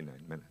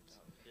 59 minutes.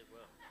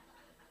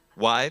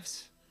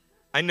 Wives,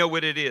 I know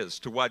what it is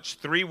to watch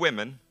 3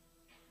 women.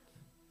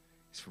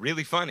 It's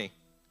really funny.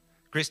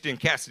 Christy and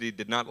Cassidy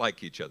did not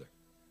like each other.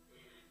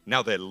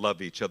 Now they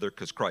love each other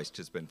because Christ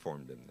has been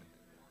formed in them.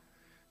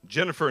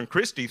 Jennifer and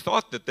Christy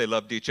thought that they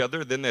loved each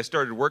other. Then they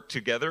started work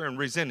together and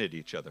resented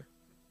each other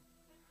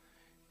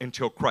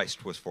until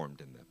Christ was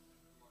formed in them.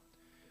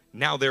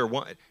 Now they're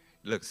one.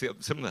 Look, see,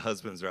 some of the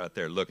husbands are out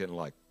there looking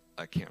like,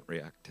 I can't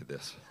react to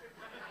this.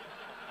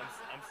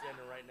 I'm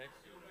standing right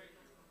next to you.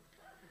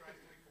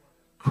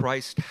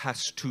 Christ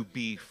has to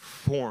be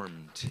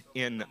formed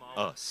in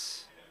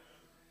us.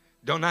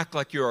 Don't act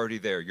like you're already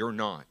there. You're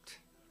not.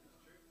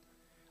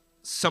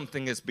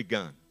 Something has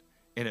begun,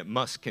 and it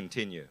must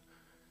continue.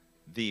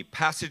 The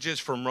passages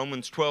from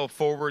Romans 12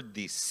 forward,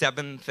 the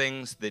 7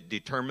 things that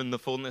determine the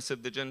fullness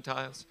of the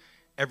Gentiles,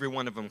 every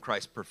one of them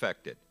Christ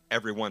perfected.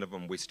 Every one of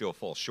them we still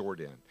fall short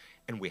in,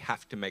 and we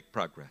have to make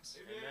progress.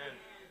 Amen.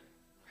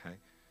 Okay?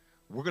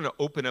 We're going to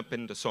open up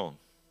into song.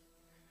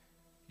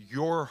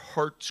 Your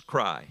heart's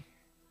cry,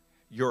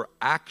 your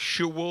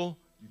actual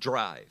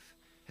drive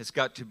has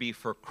got to be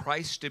for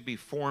Christ to be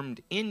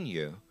formed in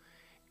you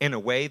in a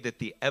way that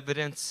the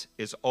evidence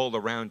is all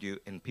around you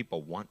and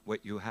people want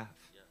what you have.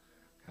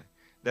 Okay?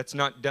 That's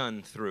not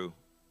done through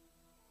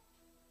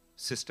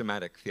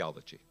systematic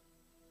theology.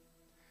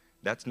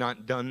 That's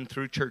not done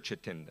through church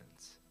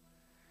attendance.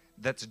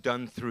 That's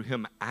done through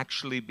him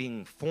actually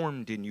being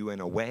formed in you in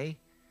a way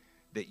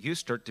that you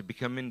start to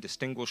become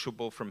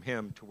indistinguishable from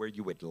him to where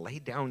you would lay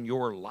down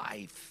your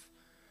life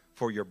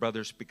for your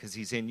brothers because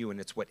he's in you and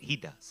it's what he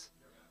does.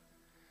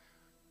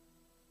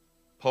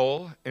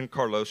 Paul and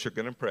Carlos are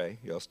going to pray.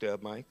 Y'all still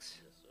have mics?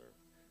 Yes, sir.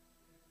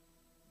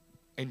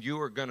 And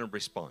you are going to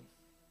respond.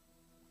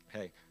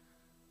 Hey,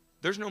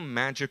 there's no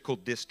magical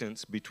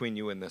distance between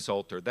you and this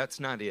altar. That's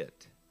not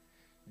it.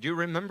 Do you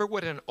remember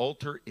what an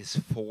altar is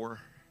for?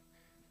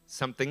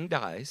 Something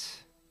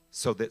dies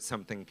so that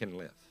something can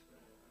live.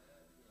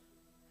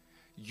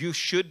 You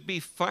should be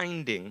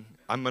finding,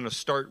 I'm going to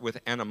start with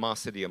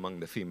animosity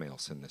among the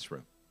females in this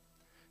room.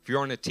 If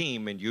you're on a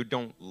team and you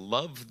don't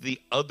love the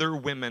other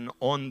women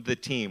on the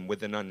team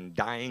with an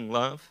undying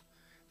love,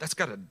 that's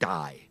got to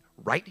die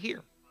right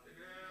here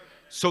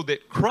so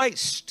that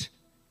Christ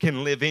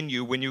can live in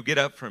you when you get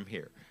up from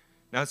here.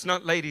 Now, it's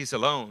not ladies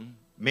alone.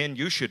 Men,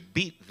 you should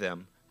beat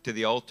them to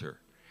the altar.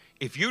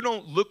 If you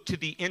don't look to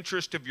the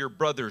interest of your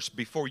brothers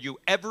before you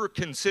ever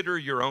consider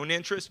your own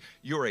interest,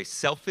 you're a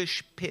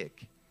selfish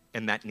pig,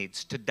 and that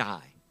needs to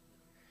die.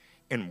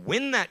 And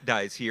when that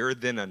dies here,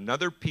 then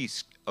another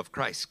piece of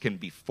Christ can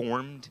be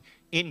formed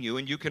in you,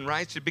 and you can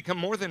rise to become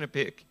more than a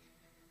pig.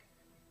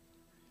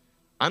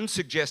 I'm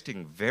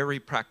suggesting very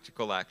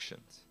practical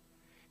actions.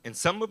 And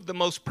some of the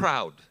most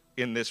proud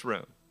in this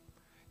room,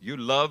 you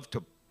love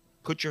to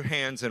put your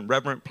hands in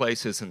reverent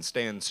places and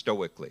stand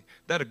stoically.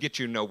 That'll get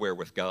you nowhere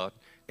with God.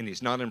 And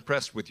he's not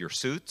impressed with your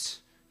suits.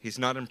 He's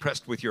not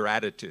impressed with your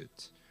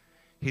attitudes.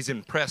 He's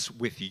impressed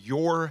with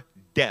your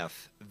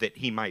death that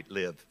he might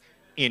live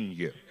in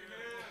you.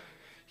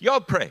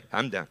 Y'all pray.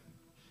 I'm done.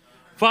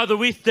 Father,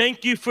 we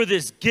thank you for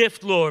this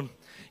gift, Lord.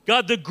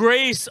 God, the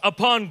grace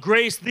upon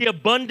grace, the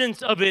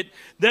abundance of it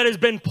that has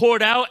been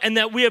poured out and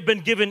that we have been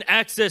given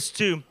access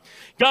to.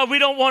 God, we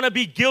don't want to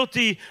be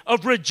guilty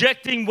of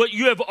rejecting what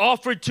you have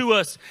offered to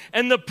us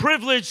and the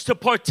privilege to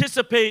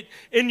participate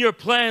in your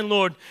plan,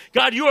 Lord.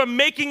 God, you are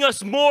making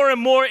us more and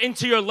more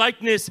into your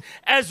likeness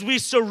as we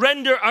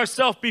surrender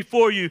ourselves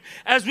before you,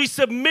 as we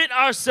submit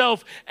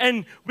ourselves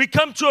and we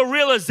come to a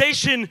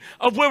realization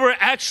of where we're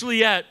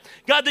actually at.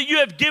 God, that you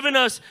have given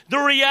us the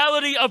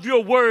reality of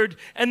your word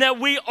and that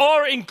we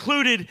are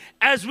included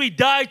as we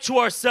die to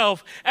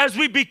ourselves, as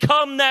we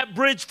become that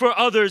bridge for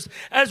others,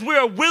 as we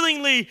are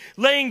willingly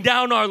laying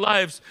down our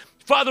lives.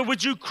 Father,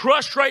 would you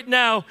crush right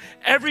now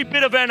every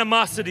bit of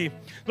animosity?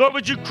 Lord,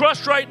 would you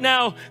crush right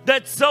now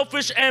that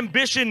selfish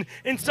ambition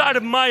inside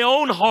of my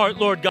own heart,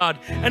 Lord God?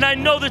 And I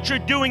know that you're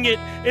doing it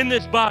in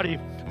this body.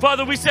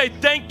 Father, we say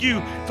thank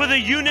you for the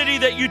unity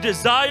that you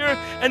desire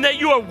and that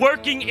you are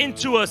working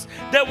into us,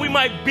 that we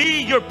might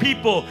be your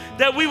people,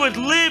 that we would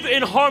live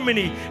in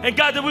harmony, and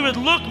God, that we would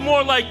look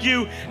more like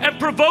you and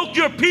provoke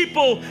your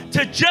people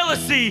to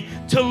jealousy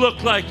to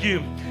look like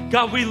you.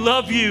 God, we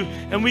love you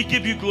and we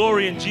give you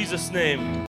glory in Jesus' name.